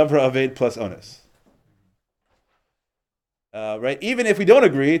of Davra Aved plus onus. Right? Even if we don't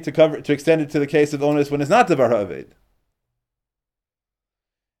agree to extend it to the case of onus when it's not Davra Aved.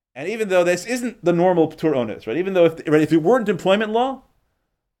 And even though this isn't the normal Ptur onus, right? Even though if it weren't employment law,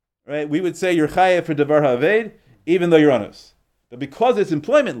 right, we would say you're chayav for Davar Aved, even though you're onus. But because it's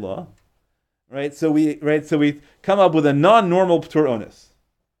employment law, right? So we come up with a non-normal Ptur onus.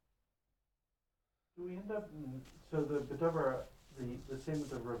 Do we end up so the same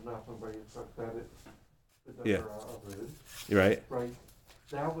Davar of Nachman Bar Yitzchak that it the Davar of it. You're right. Right.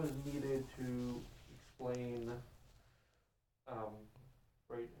 That was needed to explain,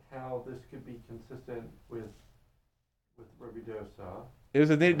 right, how this could be consistent with Rabbi Dosa.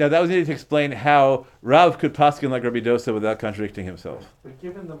 That was needed to explain how Rav could paskin like Rabbi Dosa without contradicting himself. But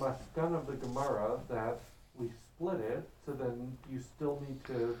given the maskan of the Gemara that we split it, so then you still need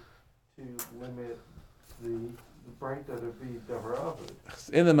to limit the bright to be davar avud.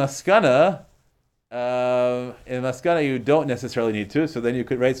 In the maskana, you don't necessarily need to. So then you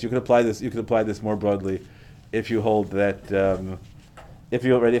could so you could apply this. You could apply this more broadly, if you hold that. If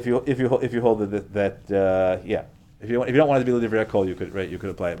you hold that yeah. If you don't want it to be l'divrei kol, you could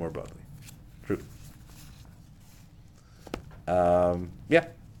apply it more broadly. True. Yeah.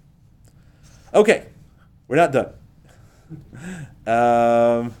 Okay, we're not done.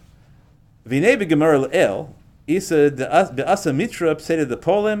 V'nei b'gemara l'el isa be'asa mitra pseida the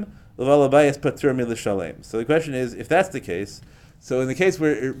polim l'valabayas patur milishalem. So the question is, if that's the case, so in the case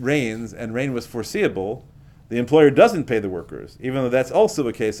where it rains and rain was foreseeable, the employer doesn't pay the workers, even though that's also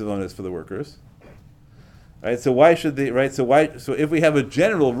a case of onus for the workers. Right, so why should they? Right, so if we have a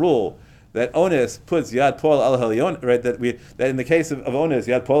general rule that onus puts yad pol al halyona, right, that in the case of onus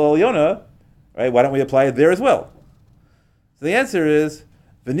yad pol al halyona, right, why don't we apply it there as well? So the answer is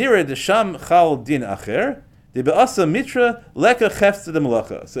v'nira desham chal din acher de be'asa mitra leka chefts de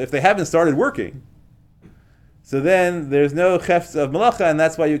malacha. So if they haven't started working, so then there's no chefts of malacha, and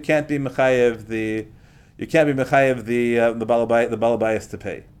that's why you can't be mechayev the balabayas to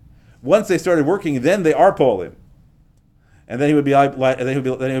pay. Once they started working, then they are polim, and then he would be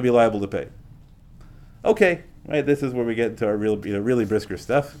liable to pay. Okay, right. This is where we get into our really brisker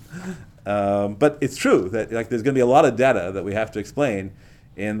stuff. But it's true that there's going to be a lot of data that we have to explain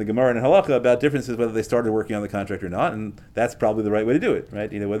in the Gemara and Halacha about differences whether they started working on the contract or not, and that's probably the right way to do it,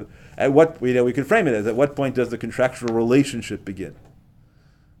 right? At what we could frame it as at what point does the contractual relationship begin?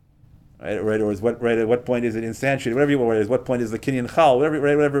 Right, or at what point is it instantiated? Whatever you want. At what point is the kinyan chal?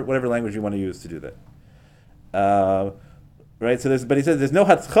 Whatever language you want to use to do that. Right. So but he says there's no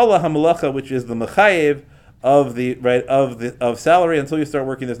hatzchala hamalacha, which is the mechayev of salary until you start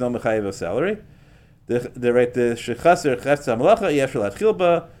working. There's no mechayev of salary. The shechaser chetz hamalacha yeshel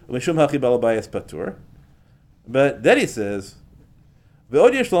atchilba mishum hachi balabayas patur. But then he says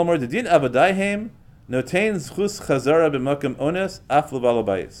ve'od yesh lomar the din avadayhem notein zchus chazara b'makam ones af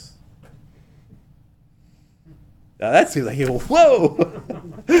lebalabayis. Now that seems like, whoa!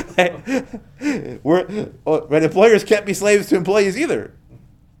 Employers can't be slaves to employees either.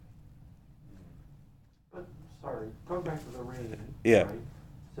 But, sorry, going back to the rain. Yeah. Right?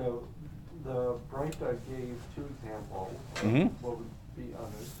 So, the Breita gave two examples. What would be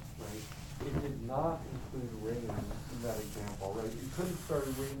honest, right? It did not include rain in that example, right? You couldn't start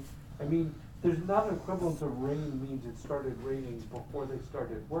raining. I mean, there's not an equivalent of rain means it started raining before they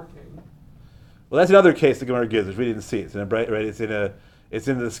started working. Well, that's another case the Gemara gives, which we didn't see. It's in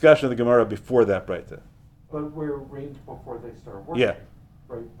the discussion of the Gemara before that Breita. But where it rained before they start working. Yeah.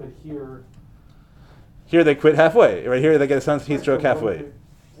 Right, but here they quit halfway. Right here they get a sun's heat stroke halfway.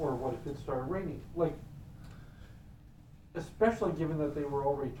 Or what if it started raining? Like, especially given that they were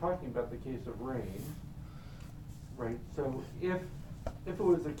already talking about the case of rain, right? So if it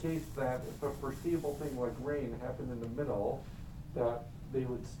was a case that if a foreseeable thing like rain happened in the middle, that they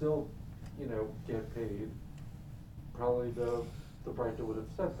would still get paid, probably the Breita would have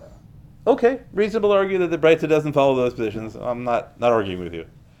said that. Okay, reasonable to argue that the Breita doesn't follow those positions. I'm not arguing with you.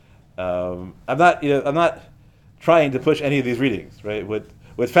 I'm not trying to push any of these readings. Right.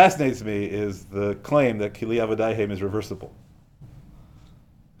 What fascinates me is the claim that Kili Avadayhem is reversible.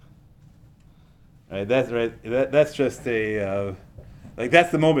 Right. That's right. That's just a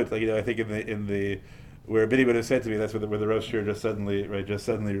that's the moment. I think in the where Biddy would have said to me, that's where the Rosh here just suddenly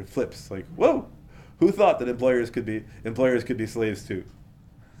flips. Like, whoa, who thought that employers could be slaves too?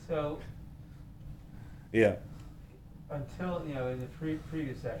 So, yeah. Until in the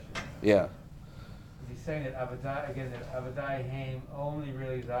previous section, yeah, he's saying that Avadai Haim only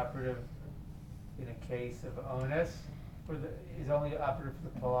really is operative in a case of onus, is only operative for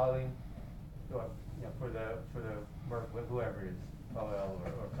the Palalim, or for the work with whoever it is, Palal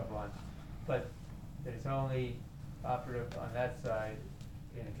or Kabbalan, but that it's only operative on that side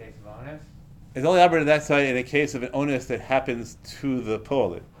in a case of onus. It's only operative on that side in a case of an onus that happens to the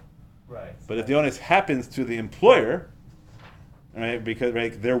Poalim. Right. But if the onus happens to the employer, right, because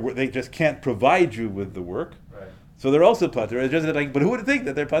they just can't provide you with the work, right. So they're also pater. It's just but who would think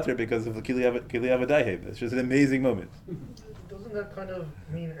that they're pater because of the Kili Avadayhem? It's just an amazing moment. Doesn't that kind of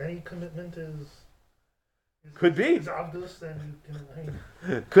mean any commitment is could be obvious? Then you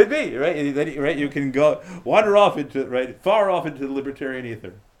can. Could be right. You can go wander off into far off into the libertarian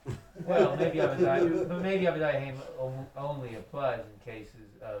ether. Well, maybe Abadai only applies in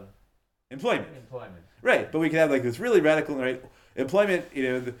cases of Employment. employment. Right, but we can have like this really radical, right? Employment,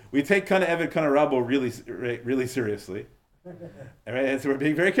 we take Kana Evid, Kana Rabo really seriously. Right, and so we're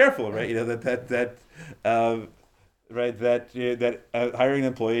being very careful, right? That hiring an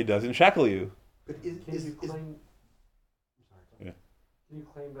employee doesn't shackle you. But Can you claim? I'm sorry. Yeah. Can you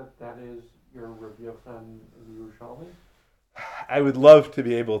claim that is your Rabbi Yochanan in the Yerushalmi? I would love to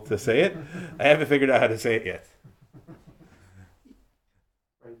be able to say it. I haven't figured out how to say it yet.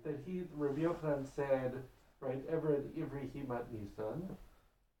 Right, that Rabbi Yochanan said, right, Everett Ivri Himat Nisan,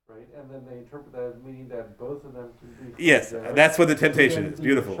 right, and then they interpret that as meaning that both of them can be. Yes, together. that's what the temptation And is.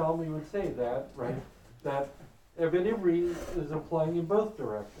 Beautiful. The Yerushalmi would say that, right, that Everett Ivri is applying in both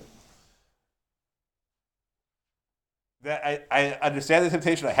directions. That I understand the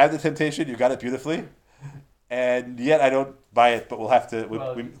temptation. I have the temptation. You got it beautifully, and yet I don't buy it. But we'll have to.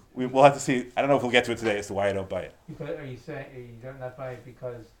 We'll have to see. I don't know if we'll get to it today as to why I don't buy it. Because are you saying you don't not buy it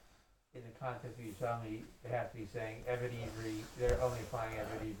because in the context of Yerushalmi they have to be saying Eved Ivri, they're only applying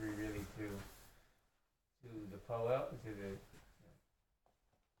Eved Ivri really to the Poel, to the.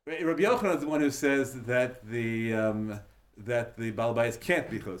 Rabbi Yochanan is the one who says that the Baal Bayis can't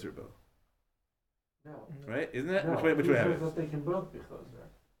be choser bo. No. Right? Isn't it? No, Which way have he it? says that they can both be choser.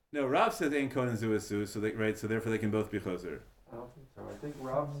 No, Rav says Ein Kohen Zuasu, so therefore they can both be choser. I don't think so. I think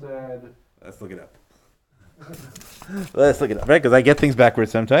Rob said. Let's look it up. Let's look it up, right? Because I get things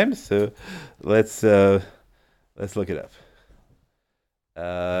backwards sometimes. So let's look it up.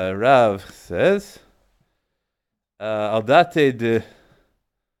 Rav says, "Aldate de."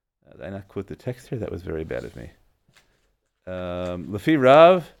 Did I not quote the text here? That was very bad of me. Lefi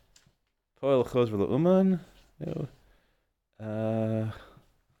Rav, Poel Chos V'La'uman. No.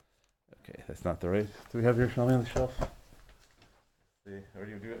 Okay, that's not the right. Do we have your Shlomi on the shelf? Or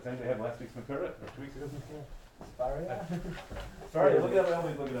do you do it? Did I have last week's Makara or 2 weeks ago's Makara? Sorry, look it up. Help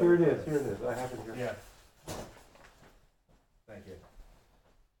me look it up. Here it is. Here it is. I have it here. Yeah. Thank you.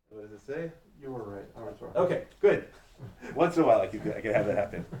 What does it say? You were right. I was wrong. Okay, good. Once in a while, I can have that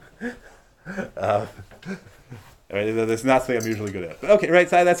happen. All right, that's not something I'm usually good at. But okay, right.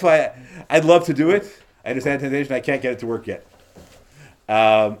 So that's why I'd love to do it. I understand the temptation. I can't get it to work yet.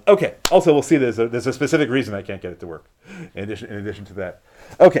 Okay. Also, we'll see. There's a specific reason I can't get it to work. In addition to that.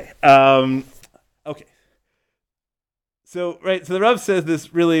 Okay. Okay. So right. So the Rav says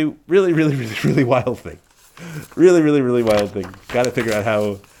this really wild thing. Really wild thing. Got to figure out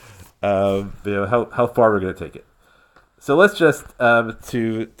how far we're going to take it. So let's just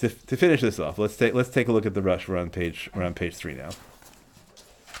to finish this off. Let's take a look at the Rush. We're on page 3 now.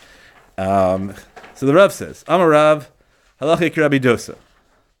 So the Rav says, Amar Rav, halachik Rabbi Dosa.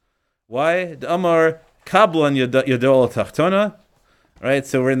 Why? The Amar kablan yadol tachtona. Right.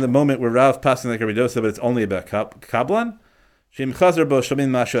 So we're in the moment where Rav passing like Rabbi Dosa, but it's only about kablan. Shim chazer bo shamin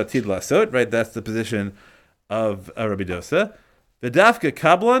masha atid lasot. Right. That's the position of Rabbi Dosa. V'dafka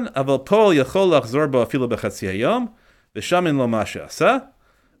kablan aval pol yachol lachzor bo afilu b'chatzi hayom. V'shamin lo masha asa.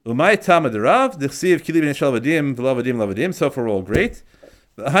 Umay tamad Rav d'chsiv kili b'nei shal vadim v'lo vadim lavadim. So far all great.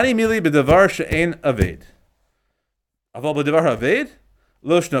 Hani mili b'davar she'ein aved. Aval b'davar aved,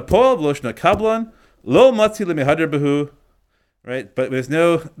 loshna pol, loshna kablan, lo matzi le'mehader behu. Right, but there's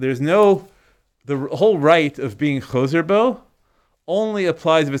no. The whole right of being choser bo only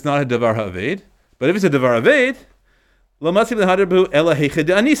applies if it's not a davar aved. But if it's a davar aved, lo matzi le'mehader behu ela heichad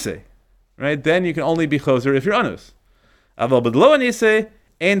anise. Right, then you can only be choser if you're anus. Aval b'dlo anise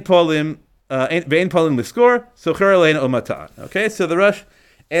ein polim ve'ein polim l'skor socher alein omatan. Okay, so the Rush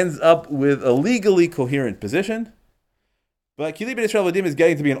ends up with a legally coherent position, but Kili Ben Yisrael Vadim is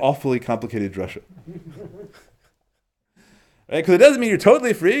getting to be an awfully complicated drasha. Right? Because it doesn't mean you're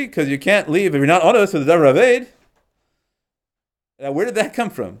totally free, because you can't leave if you're not honest with the Davar Aved. Now, where did that come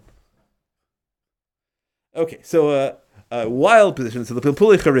from? Okay, so wild position. So the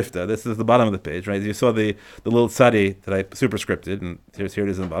Pilpuli Charifta, this is the bottom of the page, right? You saw the little tzadi that I superscripted, and here it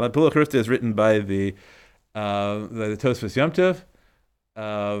is in the bottom. Pilpuli Charifta is written by the Tosfos Yom Tov.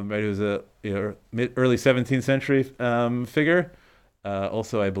 Right, who's a early 17th century figure.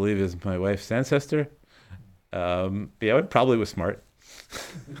 Also, I believe is my wife's ancestor. It probably was smart.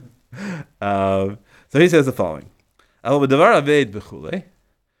 So he says the following: Al b'davar aved b'chulei,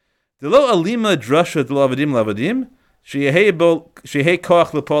 delo alima drasha delo avadim lavadim sheyehei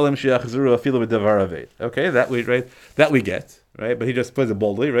koach lepolim sheyachzuru afilu b'davar aved. Okay, that we get, right? But he just puts it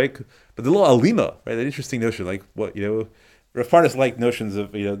boldly, right? But delo alima, right? That interesting notion, like what Rav Parnas liked notions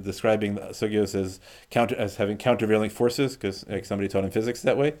of describing the sugyos as having countervailing forces because like somebody taught him physics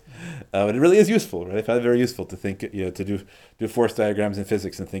that way, but it really is useful, right? I found it very useful to think to do force diagrams in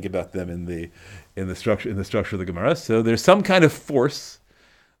physics and think about them in the structure of the Gemara. So there's some kind of force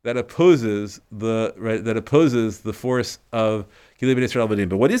that opposes the force of Kilei B'nai Yisrael Avadim.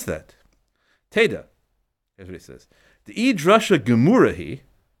 But what is that? Teda. Here's what he says: the drasha gemurahi.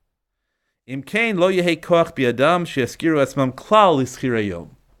 Imkain lo yehei koach biadam sheyaskiru atzmam klal lischira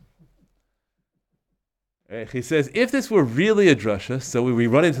yom. He says, if this were really a drasha, so we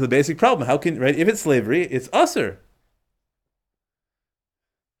run into the basic problem. How can, right? If it's slavery, it's usher.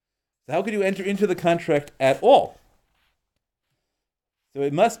 So how could you enter into the contract at all? So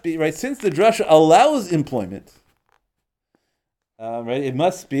it must be, right, since the drasha allows employment, right, it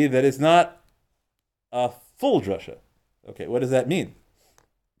must be that it's not a full drasha. Okay, what does that mean?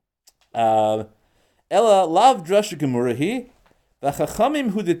 Ella lav drasha gemurahi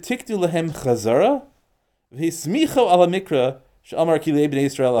v'chachamim hu detiktu lehem chazara v'hismicho ala mikra she'amar kilei b'nei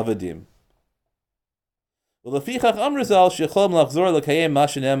Yisrael avadim v'lefichach amrizal shechom lachzor l'kayem ma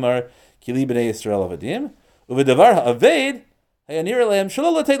she'nemar kilei b'nei Yisrael avadim u'v'davar ha'aved hayanir lehem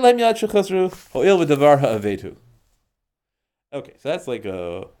shelo l'teit lehem yad shechazru ho'il v'davar ha'avedu. Okay, so that's like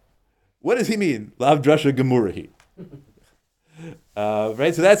what does he mean? Lav drasha gemurahi.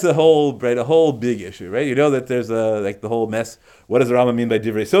 Right, so that's a whole big issue, right? You know that there's the whole mess. What does the Rambam mean by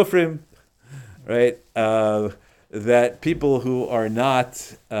divrei sofrim, right? That people who are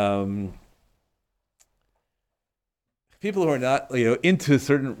not into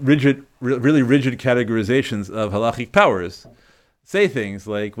certain really rigid categorizations of halachic powers say things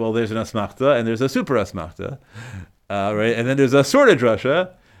like, well, there's an asmachta and there's a super asmachta, right? And then there's a sort of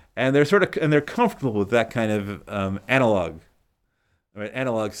drasha, and they're comfortable with that kind of analog. Right,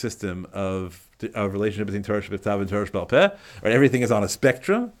 analog system of relationship between Torah Shebiktav and Torah Sheba'al Peh. Right, everything is on a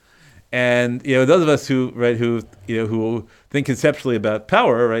spectrum, and those of us who think conceptually about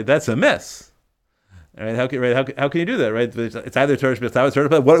power, right, that's a mess. Right, how can you do that? Right, it's either Torah Shebiktav or Torah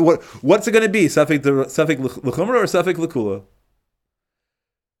Sheba'al Peh. What's it going to be? Safek l'chumra or safek l'kula?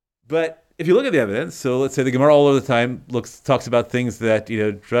 But if you look at the evidence, so let's say the Gemara all of the time talks about things that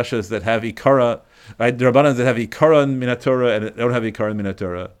drashas that have ikara. Right, the Rabbanan that have Ikaran Minatora and don't have Ikaran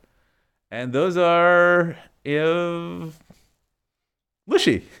Minatora. And those are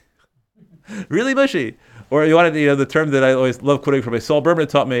mushy. Really mushy. Or you wanted the term that I always love quoting from Saul Berman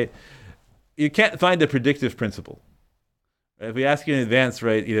taught me, you can't find a predictive principle. Right? If we ask you in advance,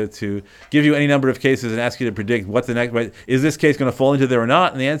 right, to give you any number of cases and ask you to predict what the next, right, is this case going to fall into there or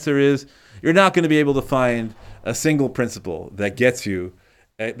not? And the answer is you're not going to be able to find a single principle that gets you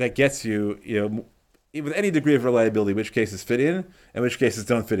with any degree of reliability, which cases fit in and which cases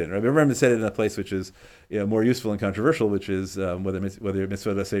don't fit in. Right? Remember, I said it in a place which is more useful and controversial, which is whether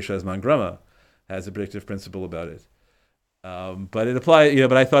mitzvah seisha as mangrama has a predictive principle about it. But it applied.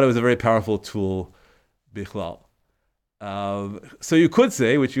 But I thought it was a very powerful tool, bichlal. So you could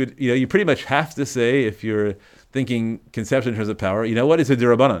say, which you pretty much have to say if you're thinking conception in terms of power. What is a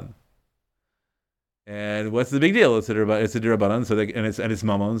dirabanan? And what's the big deal? It's a dirabanan, and it's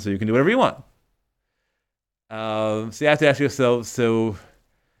mammon, so you can do whatever you want. So you have to ask yourself. So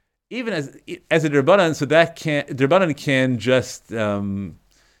even as a dirabanan, so that dirabanan can just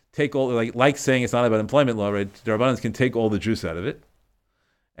take all like saying it's not about employment law, right? Dirabanans can take all the juice out of it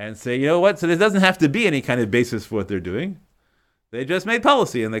and say, you know what? So there doesn't have to be any kind of basis for what they're doing. They just made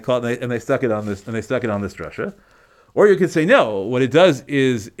policy and they stuck it on this drasha. Or you could say, no, what it does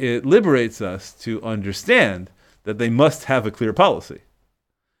is it liberates us to understand that they must have a clear policy.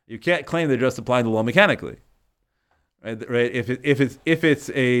 You can't claim they're just applying the law mechanically. Right? If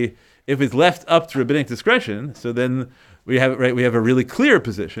it's left up to rabbinic discretion, so then we have a really clear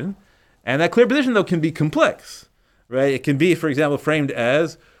position. And that clear position though can be complex. Right? It can be, for example, framed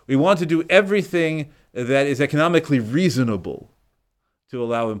as we want to do everything that is economically reasonable to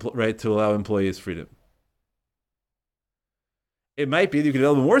allow employees freedom. It might be that you can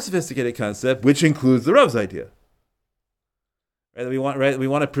develop a more sophisticated concept, which includes the Rav's idea. Right? We really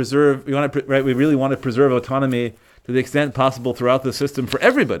want to preserve autonomy to the extent possible throughout the system for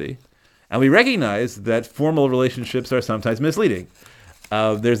everybody, and we recognize that formal relationships are sometimes misleading.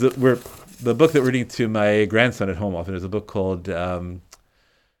 There's the book that we're reading to my grandson at home often. There's a book called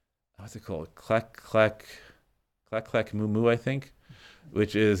what's it called? Clack Moo Moo, I think,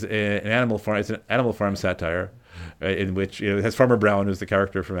 which is an Animal Farm. It's an Animal Farm satire. Right, in which it has Farmer Brown, who's the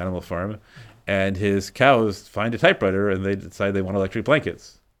character from Animal Farm, and his cows find a typewriter and they decide they want electric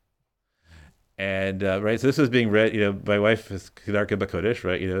blankets. And so this was being read. My wife is Kedarka Bakodesh,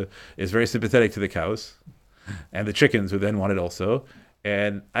 right? Is very sympathetic to the cows, and the chickens who then want it also.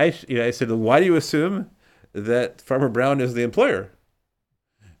 And I said, well, why do you assume that Farmer Brown is the employer?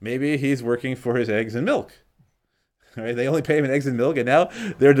 Maybe he's working for his eggs and milk. Right? They only pay him in eggs and milk, and now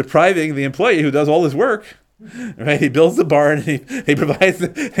they're depriving the employee who does all his work. Right? He builds the barn, and he provides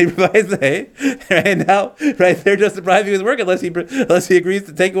the hay, right? And now, right, they're just depriving his work unless he agrees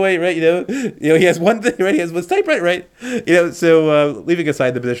to take away, right? He has one thing, right? He has one typewriter, right? So leaving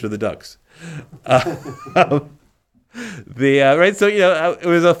aside the position of the ducks. Right, so it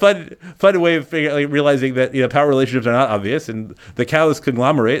was a fun way of realizing that power relationships are not obvious, and the cows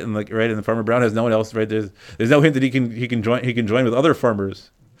conglomerate, and and the Farmer Brown has no one else, right? There's no hint that he can join with other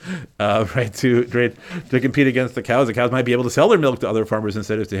farmers, right, to compete against the cows. The cows might be able to sell their milk to other farmers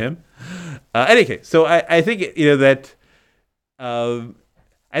instead of to him. Any case, so I think that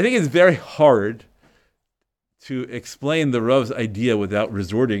I think it's very hard to explain the Rav's idea without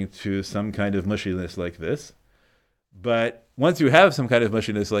resorting to some kind of mushiness like this. But once you have some kind of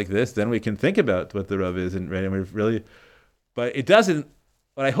mushiness like this, then we can think about what the Rav is, and we really. But it doesn't.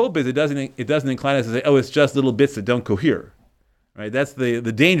 What I hope is it doesn't incline us to say, oh, it's just little bits that don't cohere, right? That's the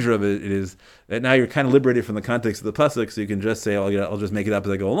danger of it. It is that now you're kind of liberated from the context of the pasuk, so you can just say, oh, I'll just make it up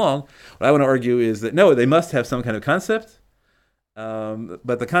as I go along. What I want to argue is that no, they must have some kind of concept,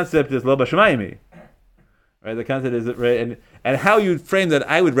 but the concept is lo b'shamayim. Right, the concept is right, and how you frame that.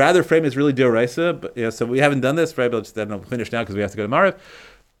 I would rather frame it as really deoraisa, but so we haven't done this, right? But I don't know, finish now because we have to go to Mariv.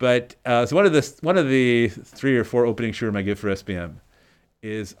 But so one of the 3 or 4 opening shurim I give for SBM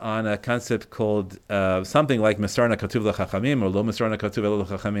is on a concept called something like Masarna Katuv L'Chachamim or Lo Masarna Katuv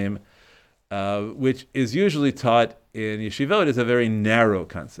L'Chachamim, which is usually taught in yeshivot as a very narrow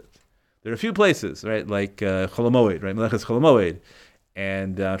concept. There are a few places, right, like Cholamoid, right, Meleches Cholamoid,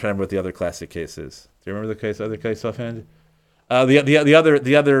 and I'm trying to remember what the other classic case is. Do you remember the other case offhand? The other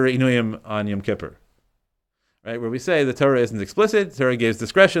Inuyim on Yom Kippur, right? Where we say the Torah isn't explicit. The Torah gives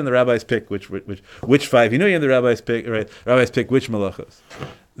discretion. The rabbis pick which 5 Inuyim the rabbis pick. Right? The rabbis pick which malachos.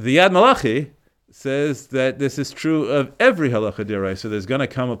 The Yad Malachi says that this is true of every halacha d'oraisa. So there's going to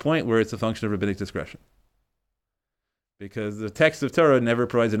come a point where it's a function of rabbinic discretion, because the text of Torah never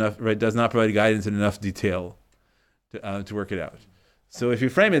provides enough. Right? Does not provide guidance in enough detail to work it out. So if you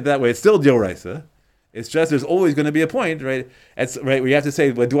frame it that way, it's still d'oraisa. It's just there's always going to be a point, right? It's right where you have to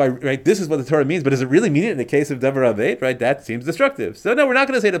say, well, right? This is what the Torah means, but does it really mean it in the case of Devar Aved? Right? That seems destructive. So no, we're not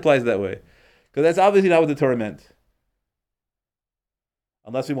going to say it applies that way, because that's obviously not what the Torah meant.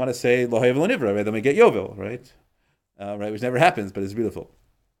 Unless we want to say Lo Hayav Lo Nivra, right? Then we get Yovel, right? Right, which never happens, but it's beautiful.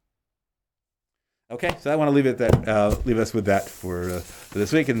 Okay, so I want to leave us with that for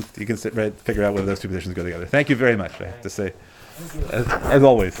this week, and you can figure out whether those two positions go together. Thank you very much. I have to say, as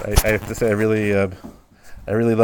always, I have to say, I really love